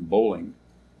 and bowling,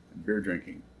 and beer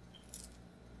drinking.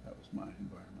 That was my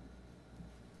environment.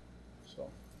 So,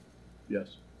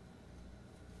 yes.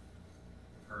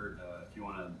 I've heard if you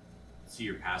want to see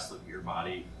your past, look at your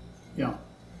body. Yeah.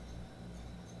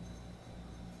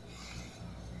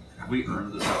 Have we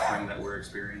earned the suffering that we're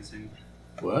experiencing?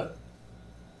 What?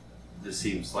 This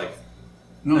seems like...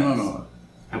 No.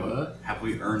 What? Have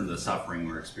we earned the suffering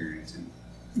we're experiencing?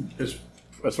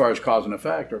 As far as cause and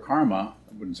effect or karma,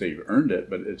 I wouldn't say you've earned it,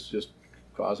 but it's just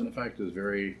cause and effect is a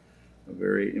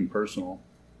very impersonal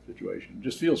situation. It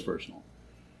just feels personal.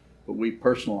 But we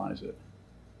personalize it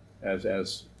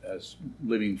as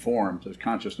living forms, as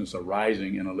consciousness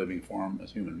arising in a living form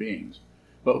as human beings.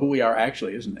 But who we are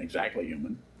actually isn't exactly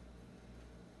human.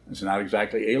 It's not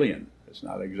exactly alien. It's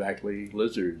not exactly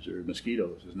lizards or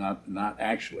mosquitoes. It's not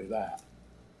actually that.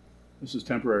 This is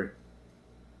temporary.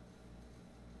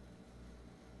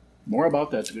 More about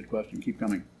that's a good question. Keep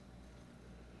coming.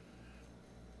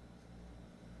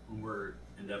 When we're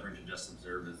endeavoring to just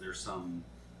observe, is there some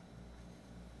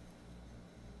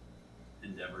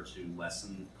endeavor to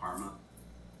lessen karma?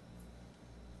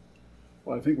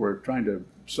 Well, I think we're trying to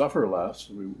suffer less.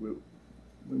 We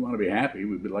want to be happy.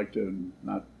 We would like to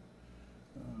not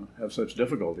have such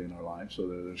difficulty in our lives. So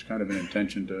there's kind of an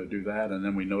intention to do that. And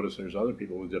then we notice there's other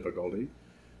people with difficulty.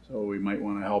 So we might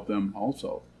want to help them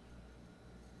also.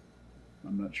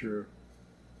 I'm not sure.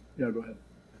 Yeah, go ahead.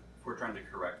 If we're trying to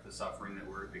correct the suffering that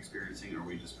we're experiencing, are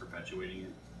we just perpetuating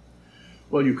it?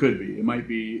 Well, you could be. It might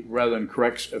be, rather than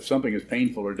correct, if something is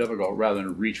painful or difficult, rather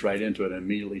than reach right into it and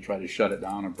immediately try to shut it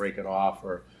down and break it off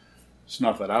or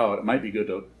snuff it out, it might be good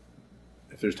to,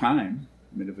 if there's time.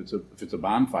 I mean, if it's a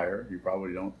bonfire, you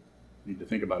probably don't need to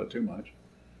think about it too much.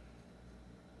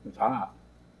 It's hot.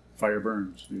 Fire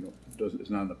burns. It's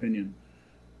not an opinion.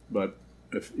 But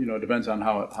if it depends on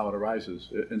how it arises.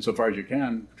 Insofar as you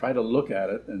can, try to look at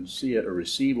it and see it or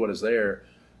receive what is there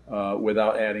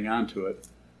without adding on to it,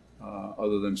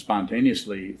 other than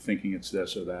spontaneously thinking it's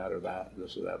this or that or that,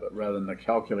 this or that. But rather than the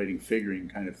calculating, figuring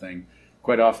kind of thing,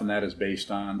 quite often that is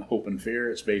based on hope and fear.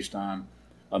 It's based on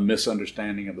a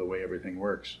misunderstanding of the way everything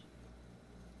works.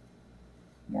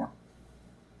 More?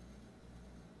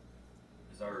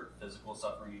 Is our physical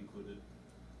suffering included?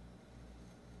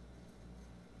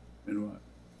 In what?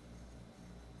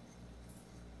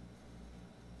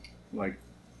 Like,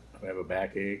 if I have a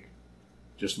backache,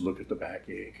 just look at the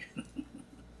backache. I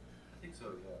think so,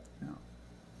 yeah.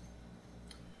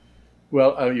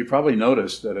 Well, you probably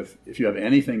noticed that if you have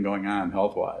anything going on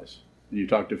health-wise, and you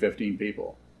talk to 15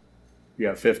 people, you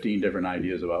have 15 different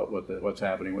ideas about what's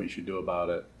happening, what you should do about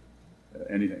it.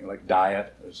 Anything like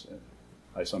diet.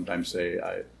 I sometimes say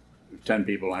 10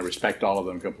 people, and I respect all of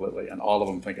them completely, and all of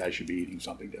them think I should be eating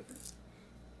something different.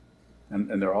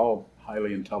 And they're all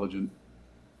highly intelligent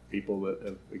people that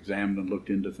have examined and looked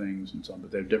into things and so on, but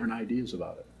they have different ideas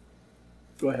about it.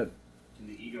 Go ahead.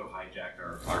 Can the ego hijack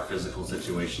our physical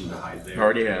situation to hide there?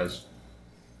 Already has.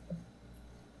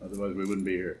 Otherwise, we wouldn't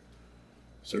be here.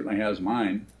 Certainly has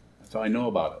mine. That's how I know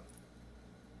about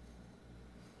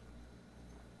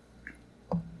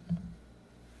it.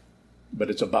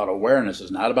 But it's about awareness.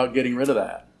 It's not about getting rid of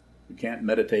that. You can't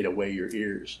meditate away your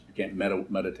ears. You can't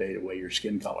meditate away your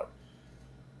skin color.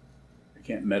 You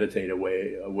can't meditate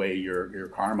away your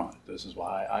karma. This is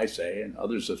why I say, and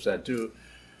others have said too,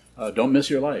 don't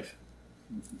miss your life.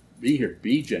 Be here.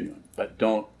 Be genuine. But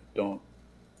don't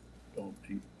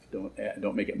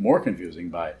make it more confusing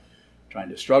by trying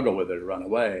to struggle with it or run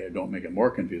away. Or don't make it more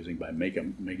confusing by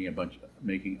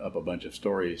making up a bunch of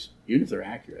stories, even if they're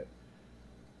accurate,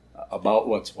 about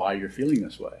why you're feeling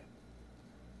this way,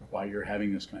 or why you're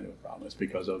having this kind of a problem. It's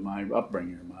because of my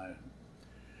upbringing, or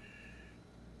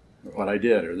what I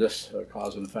did, or this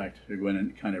cause and effect. To go in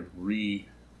and kind of reanimate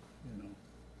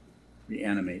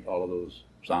all of those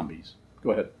zombies.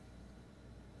 Go ahead.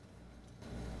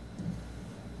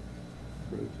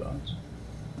 Further thoughts?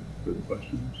 Further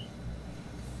questions?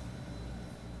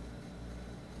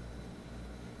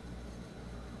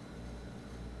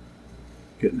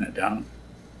 Getting that down?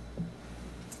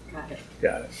 Got it.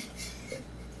 Got it.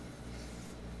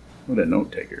 What a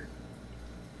note taker.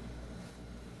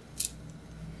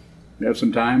 You have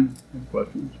some time? Any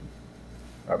questions?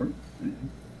 Robert? Anything?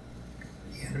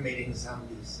 The animating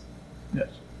zombies. Yes.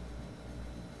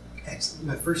 Excellent.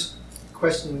 My first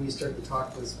question when you started to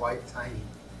talk was why tiny?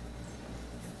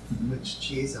 Mm-hmm. Which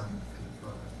Jizan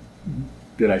confirmed.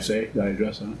 Did I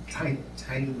address that?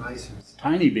 Tiny misers.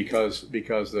 Tiny because we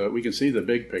can see the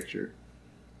big picture.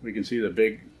 We can see the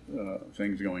big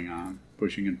things going on,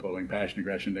 pushing and pulling, passion,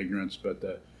 aggression, ignorance, but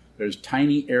there's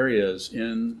tiny areas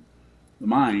in the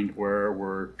mind where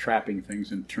we're trapping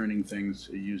things and turning things,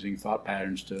 using thought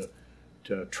patterns to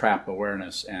trap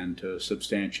awareness and to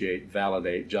substantiate,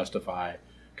 validate, justify,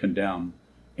 condemn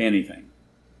anything.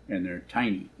 And they're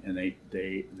tiny, and they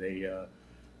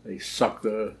suck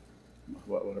the,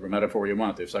 whatever metaphor you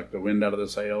want, they suck the wind out of the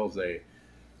sails.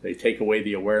 They take away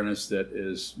the awareness that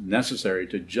is necessary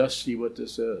to just see what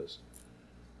this is.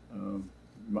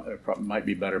 Might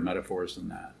be better metaphors than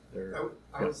that.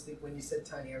 I was thinking, when you said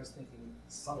tiny, I was thinking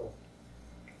subtle.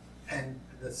 And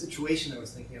the situation I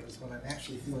was thinking of is when I'm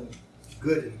actually feeling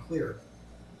good and clear,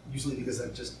 usually because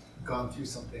I've just gone through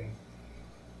something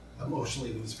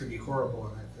emotionally that was pretty horrible,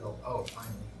 and I feel, oh,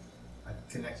 finally, I've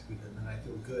connected with it, and I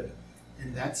feel good.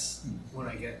 And that's when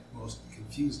I get most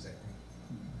confused, I think.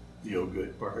 Feel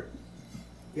good part.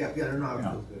 Yeah, I don't know how to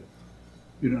feel good.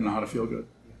 You don't know how to feel good.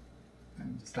 Yeah.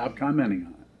 Stop commenting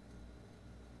on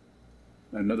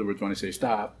it. In other words, when I say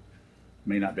stop,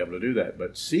 you may not be able to do that,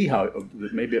 but see how,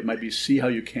 maybe it might be see how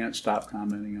you can't stop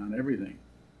commenting on everything.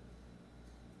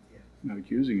 Yeah. I'm not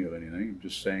accusing you of anything. I'm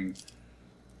just saying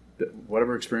that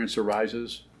whatever experience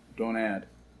arises, don't add.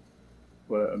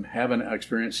 Have an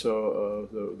experience, so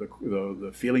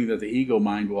the feeling that the ego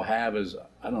mind will have is,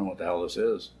 I don't know what the hell this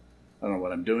is. I don't know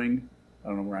what I'm doing. I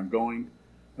don't know where I'm going.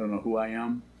 I don't know who I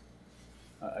am.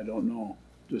 I don't know.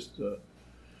 Just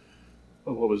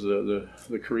what was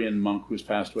the Korean monk who's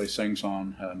passed away, Seng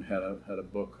Song, had a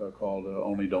book called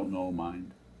Only Don't Know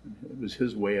Mind. It was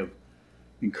his way of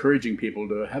encouraging people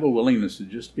to have a willingness to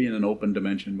just be in an open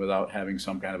dimension without having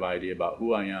some kind of idea about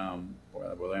who I am,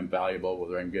 whether I'm valuable,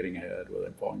 whether I'm getting ahead, whether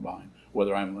I'm falling behind,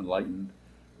 whether I'm enlightened,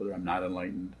 whether I'm not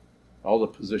enlightened. All the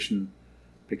position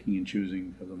picking and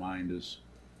choosing of the mind is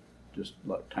just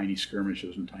like tiny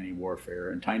skirmishes and tiny warfare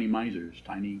and tiny misers,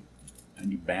 tiny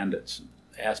bandits,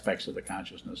 aspects of the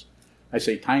consciousness. I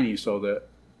say tiny so that,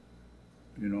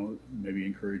 maybe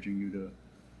encouraging you to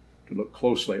look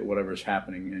closely at whatever's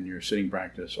happening in your sitting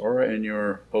practice or in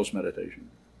your post-meditation.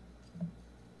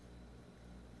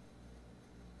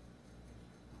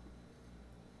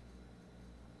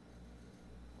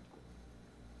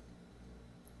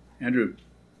 Andrew.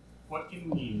 What can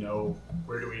we know?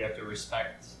 Where do we have to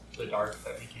respect the dark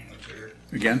that we can't observe?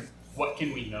 Again? What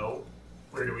can we know?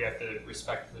 Where do we have to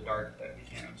respect the dark that we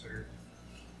can't observe?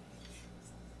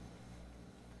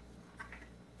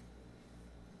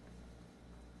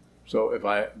 So if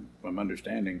I'm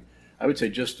understanding, I would say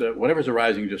just whatever's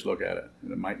arising, just look at it.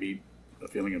 It might be a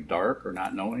feeling of dark or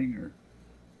not knowing,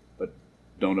 but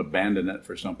don't abandon it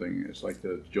for something. It's like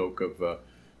the joke of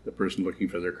the person looking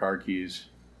for their car keys.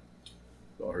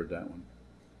 You've all heard that one.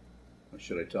 Or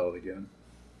should I tell it again?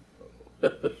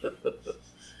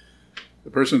 The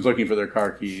person's looking for their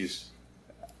car keys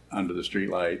under the street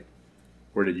light.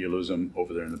 Where did you lose them?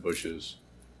 Over there in the bushes.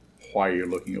 Why are you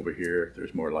looking over here?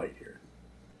 There's more light here.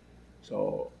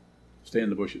 So stay in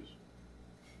the bushes.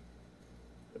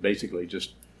 Basically,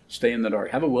 just stay in the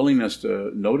dark. Have a willingness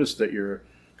to notice that your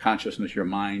consciousness, your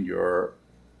mind, your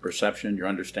perception, your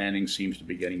understanding seems to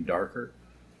be getting darker.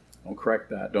 Don't correct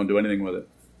that. Don't do anything with it.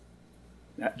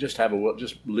 Just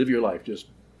live your life. Just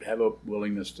have a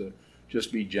willingness to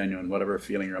just be genuine, whatever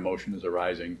feeling or emotion is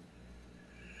arising.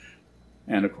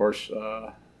 And of course,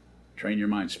 train your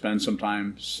mind. Spend some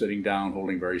time sitting down,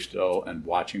 holding very still, and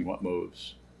watching what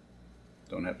moves.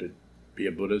 Don't have to be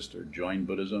a Buddhist or join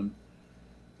Buddhism.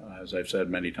 As I've said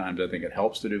many times, I think it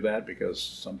helps to do that, because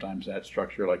sometimes that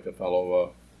structure, like the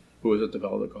fellow, who was it, the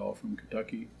fellow that called from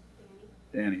Kentucky?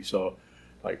 Danny. So,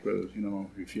 like, you know,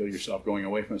 if you feel yourself going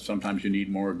away from it, sometimes you need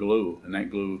more glue, and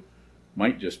that glue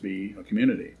might just be a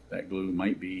community. That glue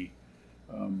might be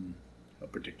a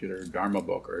particular Dharma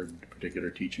book or a particular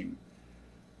teaching.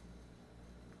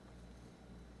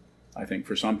 I think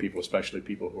for some people, especially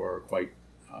people who are quite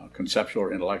conceptual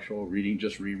or intellectual,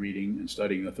 rereading and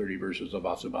studying the 30 verses of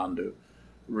Vasubandhu,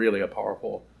 really a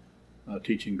powerful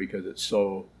teaching, because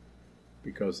the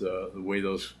way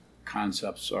those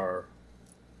concepts are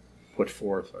put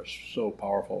forth are so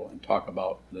powerful and talk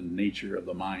about the nature of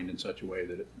the mind in such a way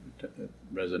that it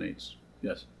resonates.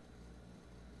 Yes?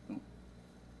 No?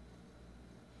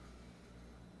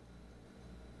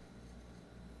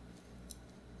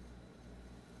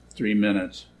 3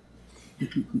 minutes.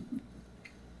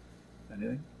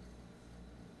 Anything?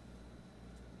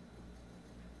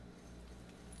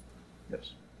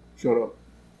 Yes. Shut up.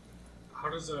 How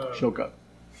does a Show up.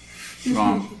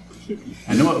 Wrong.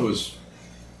 I know it was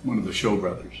one of the Show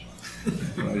brothers,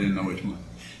 but I didn't know which one.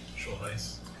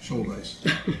 Schultheiss. Schultheiss.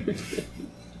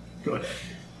 Go ahead.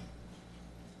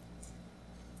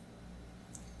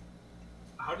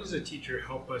 How does a teacher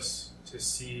help us to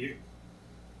see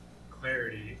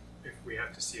clarity if we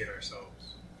have to see it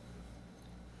ourselves?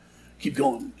 Keep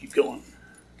going, keep going.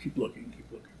 Keep looking, keep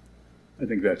looking. I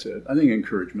think that's it. I think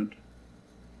encouragement.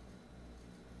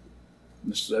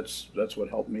 That's what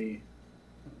helped me.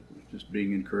 Just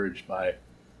being encouraged by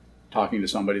talking to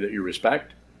somebody that you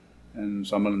respect, and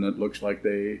someone that looks like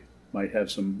they might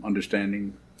have some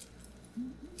understanding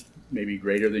maybe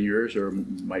greater than yours, or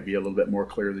might be a little bit more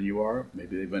clear than you are.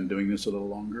 Maybe they've been doing this a little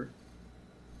longer.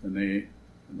 And they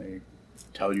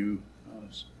tell you,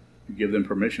 you give them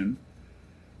permission.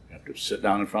 You have to sit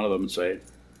down in front of them and say,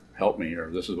 help me, or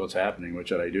this is what's happening, what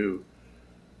should I do?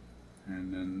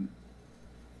 And then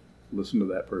listen to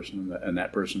that person, and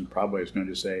that person probably is going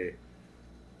to say,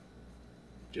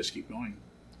 just keep going.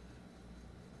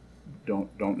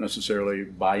 Don't necessarily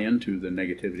buy into the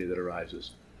negativity that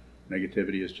arises.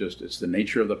 Negativity is it's the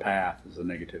nature of the path is the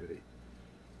negativity.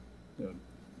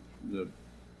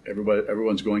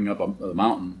 Everyone's going up a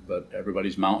mountain, but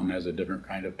everybody's mountain has a different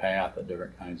kind of path,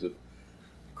 different kinds of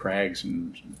crags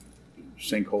and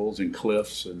sinkholes and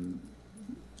cliffs and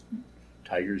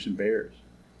tigers and bears.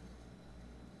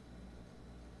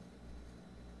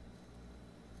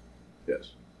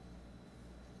 Yes.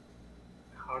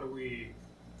 How do we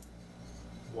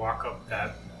walk up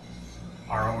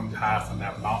our own path on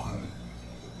that mountain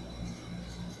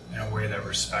in a way that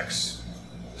respects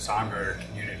Sangha or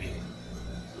community?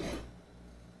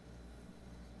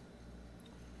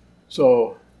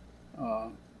 So,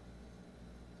 the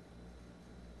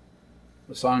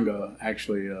Sangha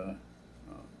actually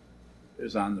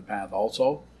is on the path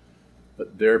also,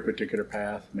 but their particular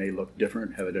path may look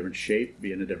different, have a different shape,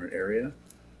 be in a different area.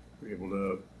 We're able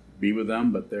to be with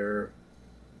them, but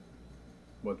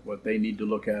what they need to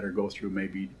look at or go through may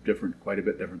be different, quite a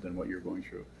bit different than what you're going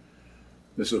through.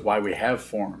 This is why we have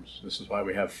forms. This is why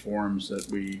we have forms that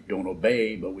we don't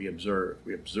obey, but we observe.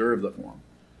 We observe the form.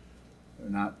 They're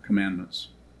not commandments.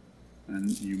 And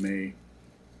you may,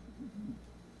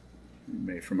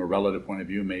 from a relative point of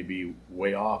view, may be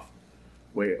way off,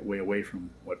 way away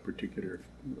from a particular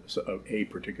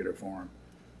form.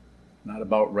 Not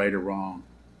about right or wrong.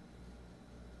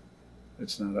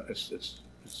 It's not. It's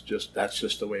just that's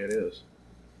just the way it is.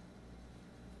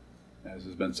 As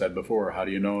has been said before, how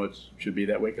do you know it should be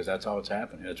that way? Because that's how it's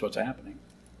happening. That's what's happening.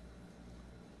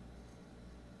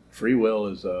 Free will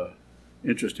is a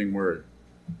interesting word,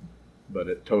 but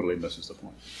it totally misses the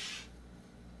point.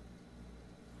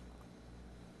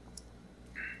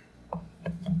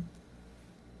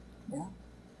 More?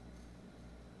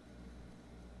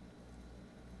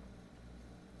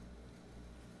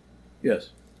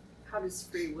 Yes. How does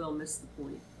free will miss the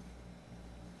point?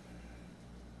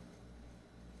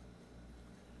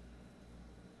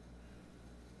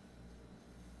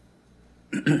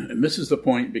 It misses the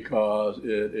point because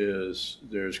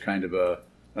there's kind of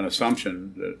an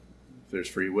assumption that if there's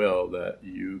free will, that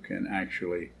you can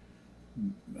actually,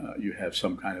 you have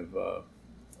some kind of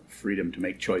freedom to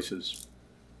make choices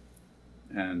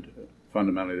And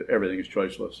fundamentally, everything is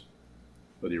choiceless,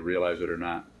 whether you realize it or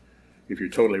not. If you're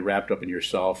totally wrapped up in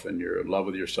yourself and you're in love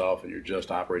with yourself and you're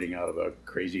just operating out of a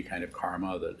crazy kind of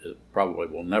karma that it probably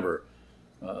will never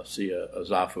see a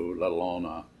zafu, let alone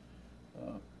a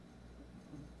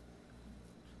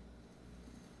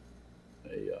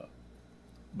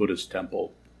Buddhist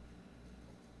temple,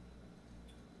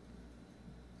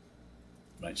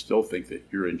 I still think that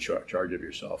you're in charge of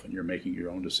yourself and you're making your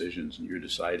own decisions and you're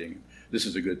deciding this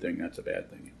is a good thing, that's a bad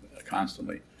thing,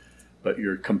 constantly. But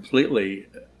you're completely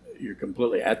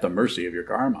at the mercy of your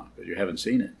karma because you haven't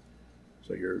seen it.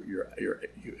 So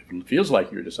it feels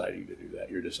like you're deciding to do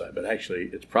that. But actually,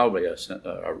 it's probably a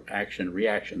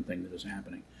action-reaction thing that is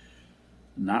happening.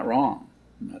 Not wrong.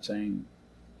 I'm not saying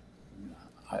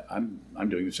I'm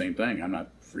doing the same thing. I'm not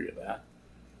free of that.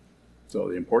 So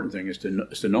the important thing is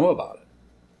to know about it.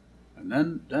 And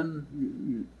then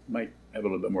you might have a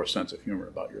little bit more sense of humor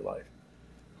about your life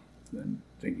than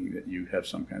thinking that you have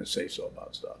some kind of say-so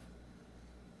about stuff.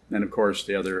 And of course,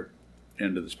 the other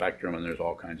end of the spectrum, and there's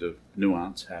all kinds of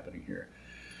nuance happening here.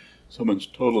 Someone's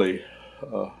totally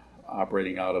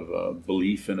operating out of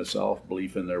belief in a self,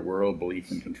 belief in their world,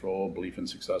 belief in control, belief in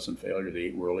success and failure, the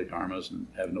 8 worldly dharmas, and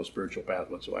have no spiritual path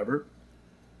whatsoever.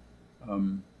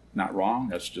 Not wrong.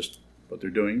 That's just what they're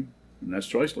doing, and that's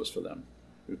choiceless for them.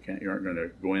 You aren't going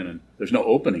to go in and there's no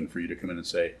opening for you to come in and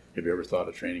say, have you ever thought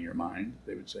of training your mind?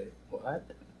 They would say, what?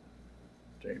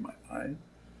 Training my mind?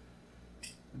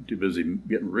 I'm too busy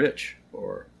getting rich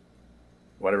or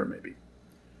whatever it may be.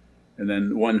 And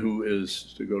then one who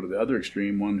is, to go to the other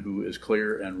extreme, one who is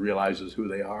clear and realizes who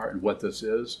they are and what this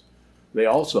is, they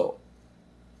also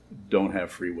don't have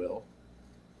free will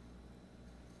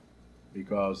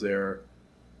because they're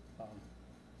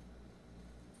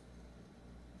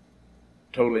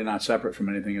totally not separate from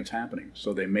anything that's happening.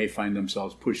 So they may find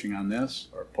themselves pushing on this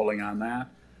or pulling on that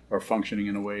or functioning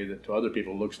in a way that to other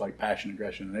people looks like passion,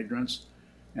 aggression, and ignorance.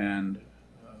 And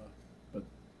but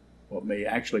what may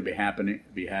actually be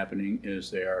happening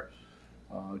is they are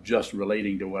just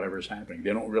relating to whatever's happening.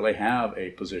 They don't really have a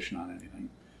position on anything.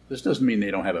 This doesn't mean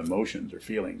they don't have emotions or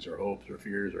feelings or hopes or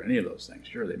fears or any of those things.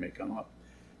 Sure, they may come up.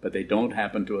 But they don't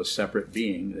happen to a separate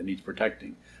being that needs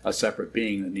protecting, a separate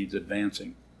being that needs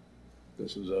advancing.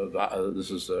 This is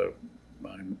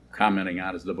I'm commenting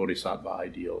on as the Bodhisattva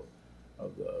ideal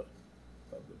of the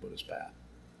Buddhist path.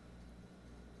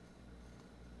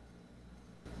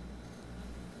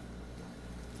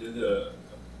 Is the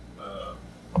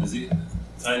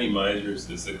tiny misers,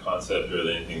 is the concept or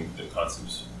anything, the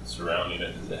concepts surrounding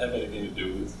it, does it have anything to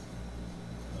do with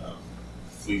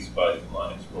fleas by the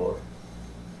lion's roar?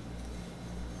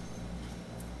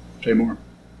 Say more.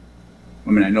 I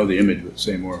mean, I know the image, but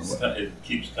say more. It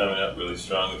keeps coming up really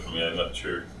strongly for me. I'm not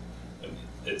sure.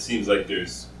 It seems like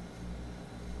there's.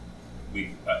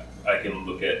 I can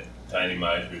look at tiny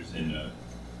misers in a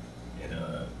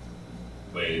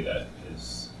way that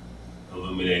is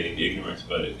illuminating ignorance,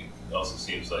 but it also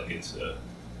seems like it's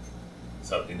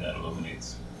something that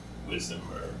illuminates wisdom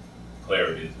or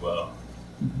clarity as well.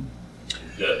 Mm-hmm.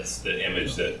 That's the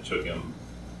image that took him.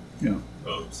 Yeah.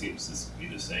 Oh, seems to be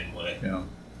the same way. Yeah.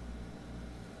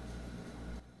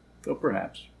 So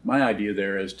perhaps my idea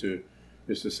there is to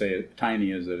say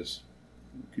tiny is that it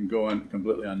can go on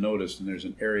completely unnoticed, and there's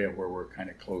an area where we're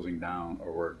kind of closing down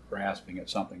or we're grasping at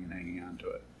something and hanging on to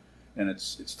it, and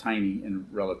it's tiny in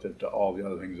relative to all the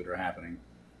other things that are happening.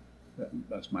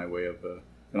 That's my way of.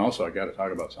 And also, I got to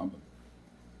talk about something.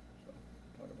 So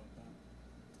talk about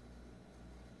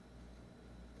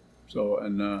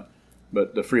that. So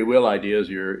but the free will idea is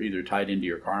you're either tied into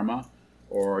your karma,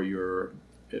 or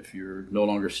if you're no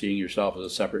longer seeing yourself as a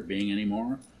separate being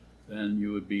anymore, then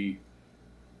you would be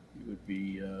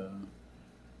the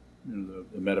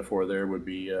metaphor there would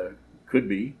be could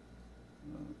be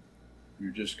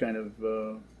you're just kind of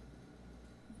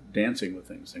dancing with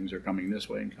things. Things are coming this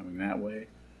way and coming that way,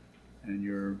 and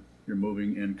you're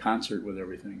moving in concert with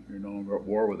everything. You're no longer at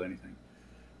war with anything.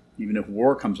 Even if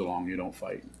war comes along, you don't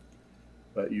fight.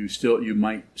 But you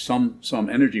might some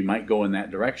energy might go in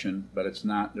that direction, but there's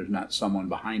not someone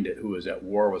behind it who is at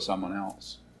war with someone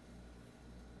else.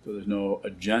 So there's no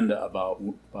agenda about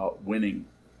winning.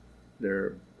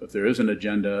 If there is an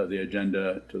agenda, the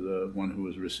agenda to the one who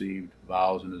has received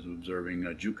vows and is observing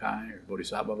Jukai or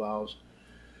Bodhisattva vows,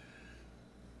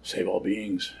 save all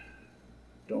beings,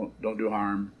 don't do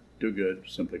harm, do good,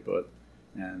 simply put,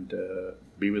 and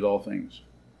be with all things.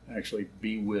 Actually,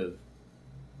 be with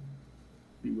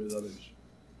others.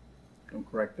 Don't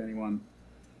correct anyone.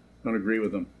 Don't agree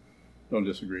with them. Don't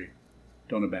disagree.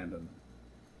 Don't abandon them.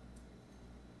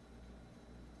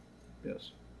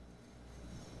 Yes.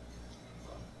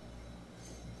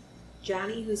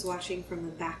 Johnny, who's watching from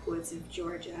the backwoods of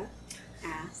Georgia,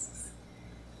 asks,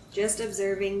 just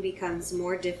observing becomes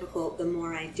more difficult the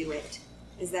more I do it.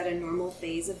 Is that a normal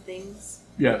phase of things?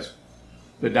 Yes.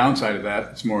 The downside of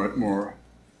that, it's more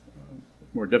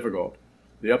difficult.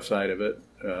 The upside of it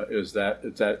is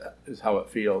that is how it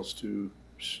feels to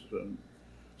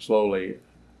slowly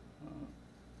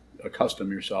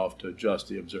accustom yourself to just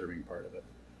the observing part of it.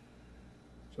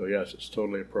 So yes, it's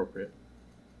totally appropriate.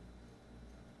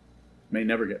 May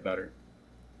never get better.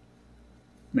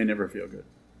 May never feel good.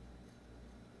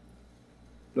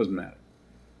 Doesn't matter.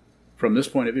 From this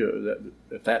point of view,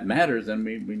 if that matters, then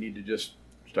we need to just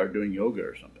start doing yoga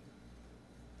or something.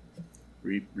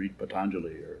 Read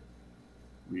Patanjali or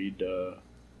read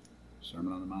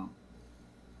Sermon on the Mount.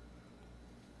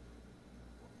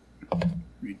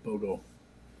 Read Pogo.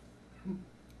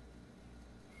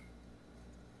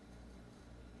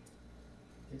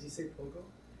 Did you say Pogo?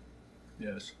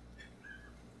 Yes.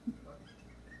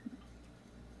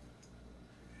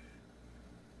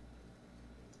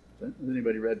 Has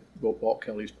anybody read Walt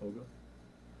Kelly's Pogo?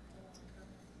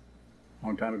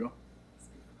 Long time ago?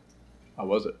 How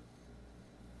was it?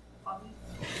 Funny.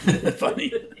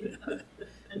 Funny.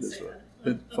 And sad.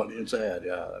 It's funny and sad,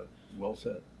 yeah. Well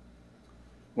said.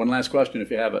 One last question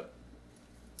if you have it.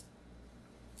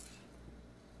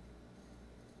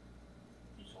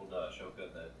 You told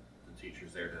Shoka that the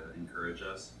teacher's there to encourage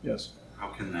us. Yes. How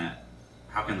can the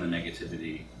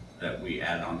negativity that we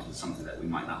add on to something that we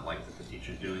might not like that the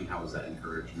teacher's doing, how is that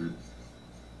encouragement?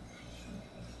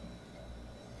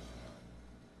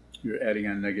 You're adding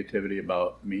on negativity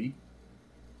about me?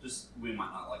 Just, we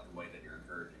might not like the way that you're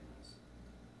encouraging us.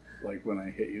 Like when I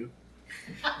hit you?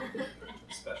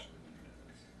 Especially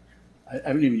I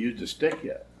haven't even used a stick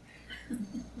yet.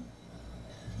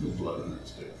 with blood in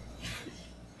it too.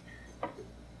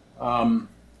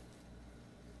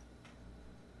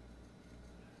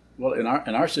 Well, in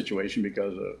our situation,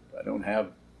 because I don't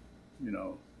have,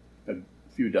 a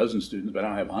few dozen students, but I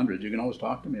don't have hundreds. You can always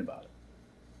talk to me about it.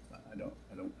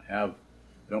 I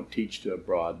don't teach to a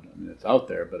broad. I mean, it's out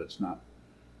there, but it's not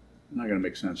going to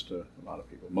make sense to a lot of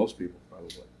people. Most people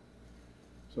probably.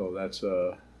 So that's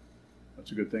a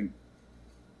good thing.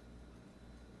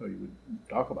 So you would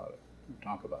talk about it.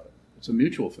 It's a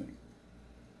mutual thing.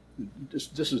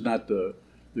 This is not the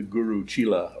guru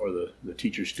chila or the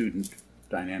teacher-student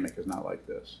dynamic is not like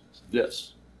this. It's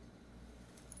this.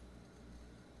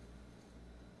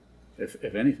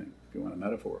 If anything, if you want a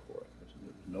metaphor for it,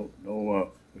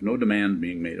 there's no demand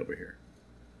being made over here.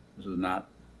 This is not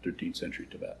 13th century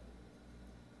Tibet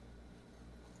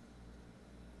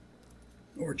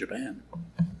or Japan.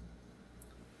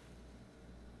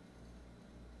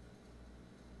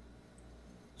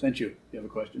 Sent you. You have a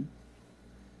question?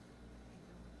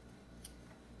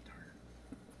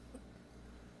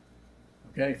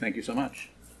 Okay, thank you so much.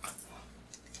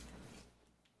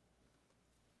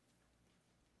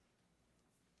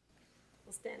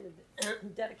 We'll stand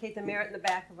and dedicate the merit in the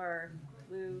back of our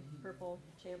blue, purple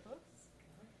chant books.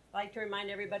 I'd like to remind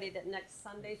everybody that next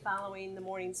Sunday following the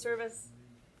morning service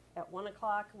at 1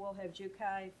 o'clock, we'll have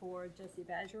Jukai for Jesse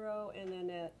Badgerow, and then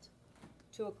at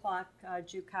 2 o'clock,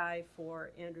 Jukai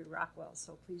for Andrew Rockwell.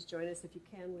 So please join us if you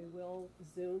can. We will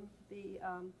Zoom the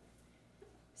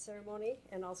ceremony,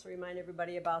 and also remind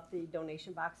everybody about the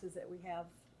donation boxes that we have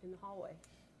in the hallway.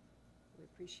 We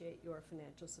appreciate your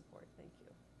financial support. Thank you.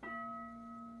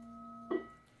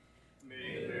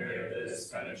 May the merit of this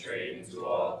penetrate into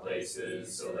all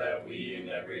places, so that we and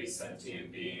every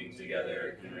sentient being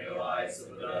together can realize the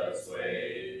Buddha's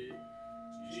way.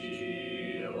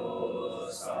 Ji-o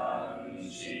san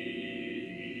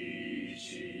chi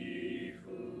chi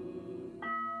fu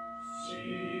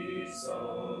shi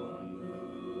son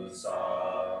mu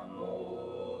sa mo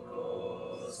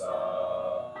ko sa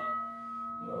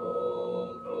mo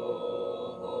ko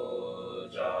ho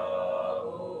ja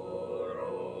ho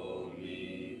ro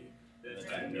mi. The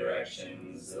 10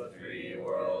 directions, the 3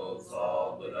 worlds,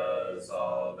 all Buddhas,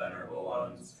 all venerable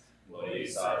ones,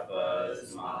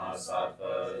 Bodhisattvas,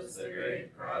 Mahasattvas, the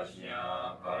great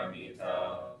Prajna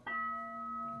Paramita.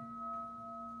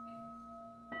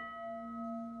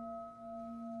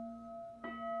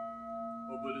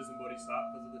 O Buddhas and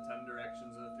Bodhisattvas of the 10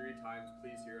 directions of the 3 times,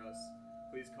 please hear us.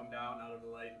 Please come down out of the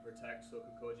light and protect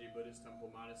Sokokoji Buddhist Temple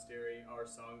Monastery, our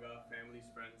Sangha, families,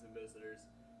 friends, and visitors.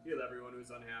 Heal everyone who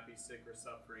is unhappy, sick, or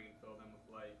suffering, and fill them with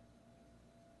light.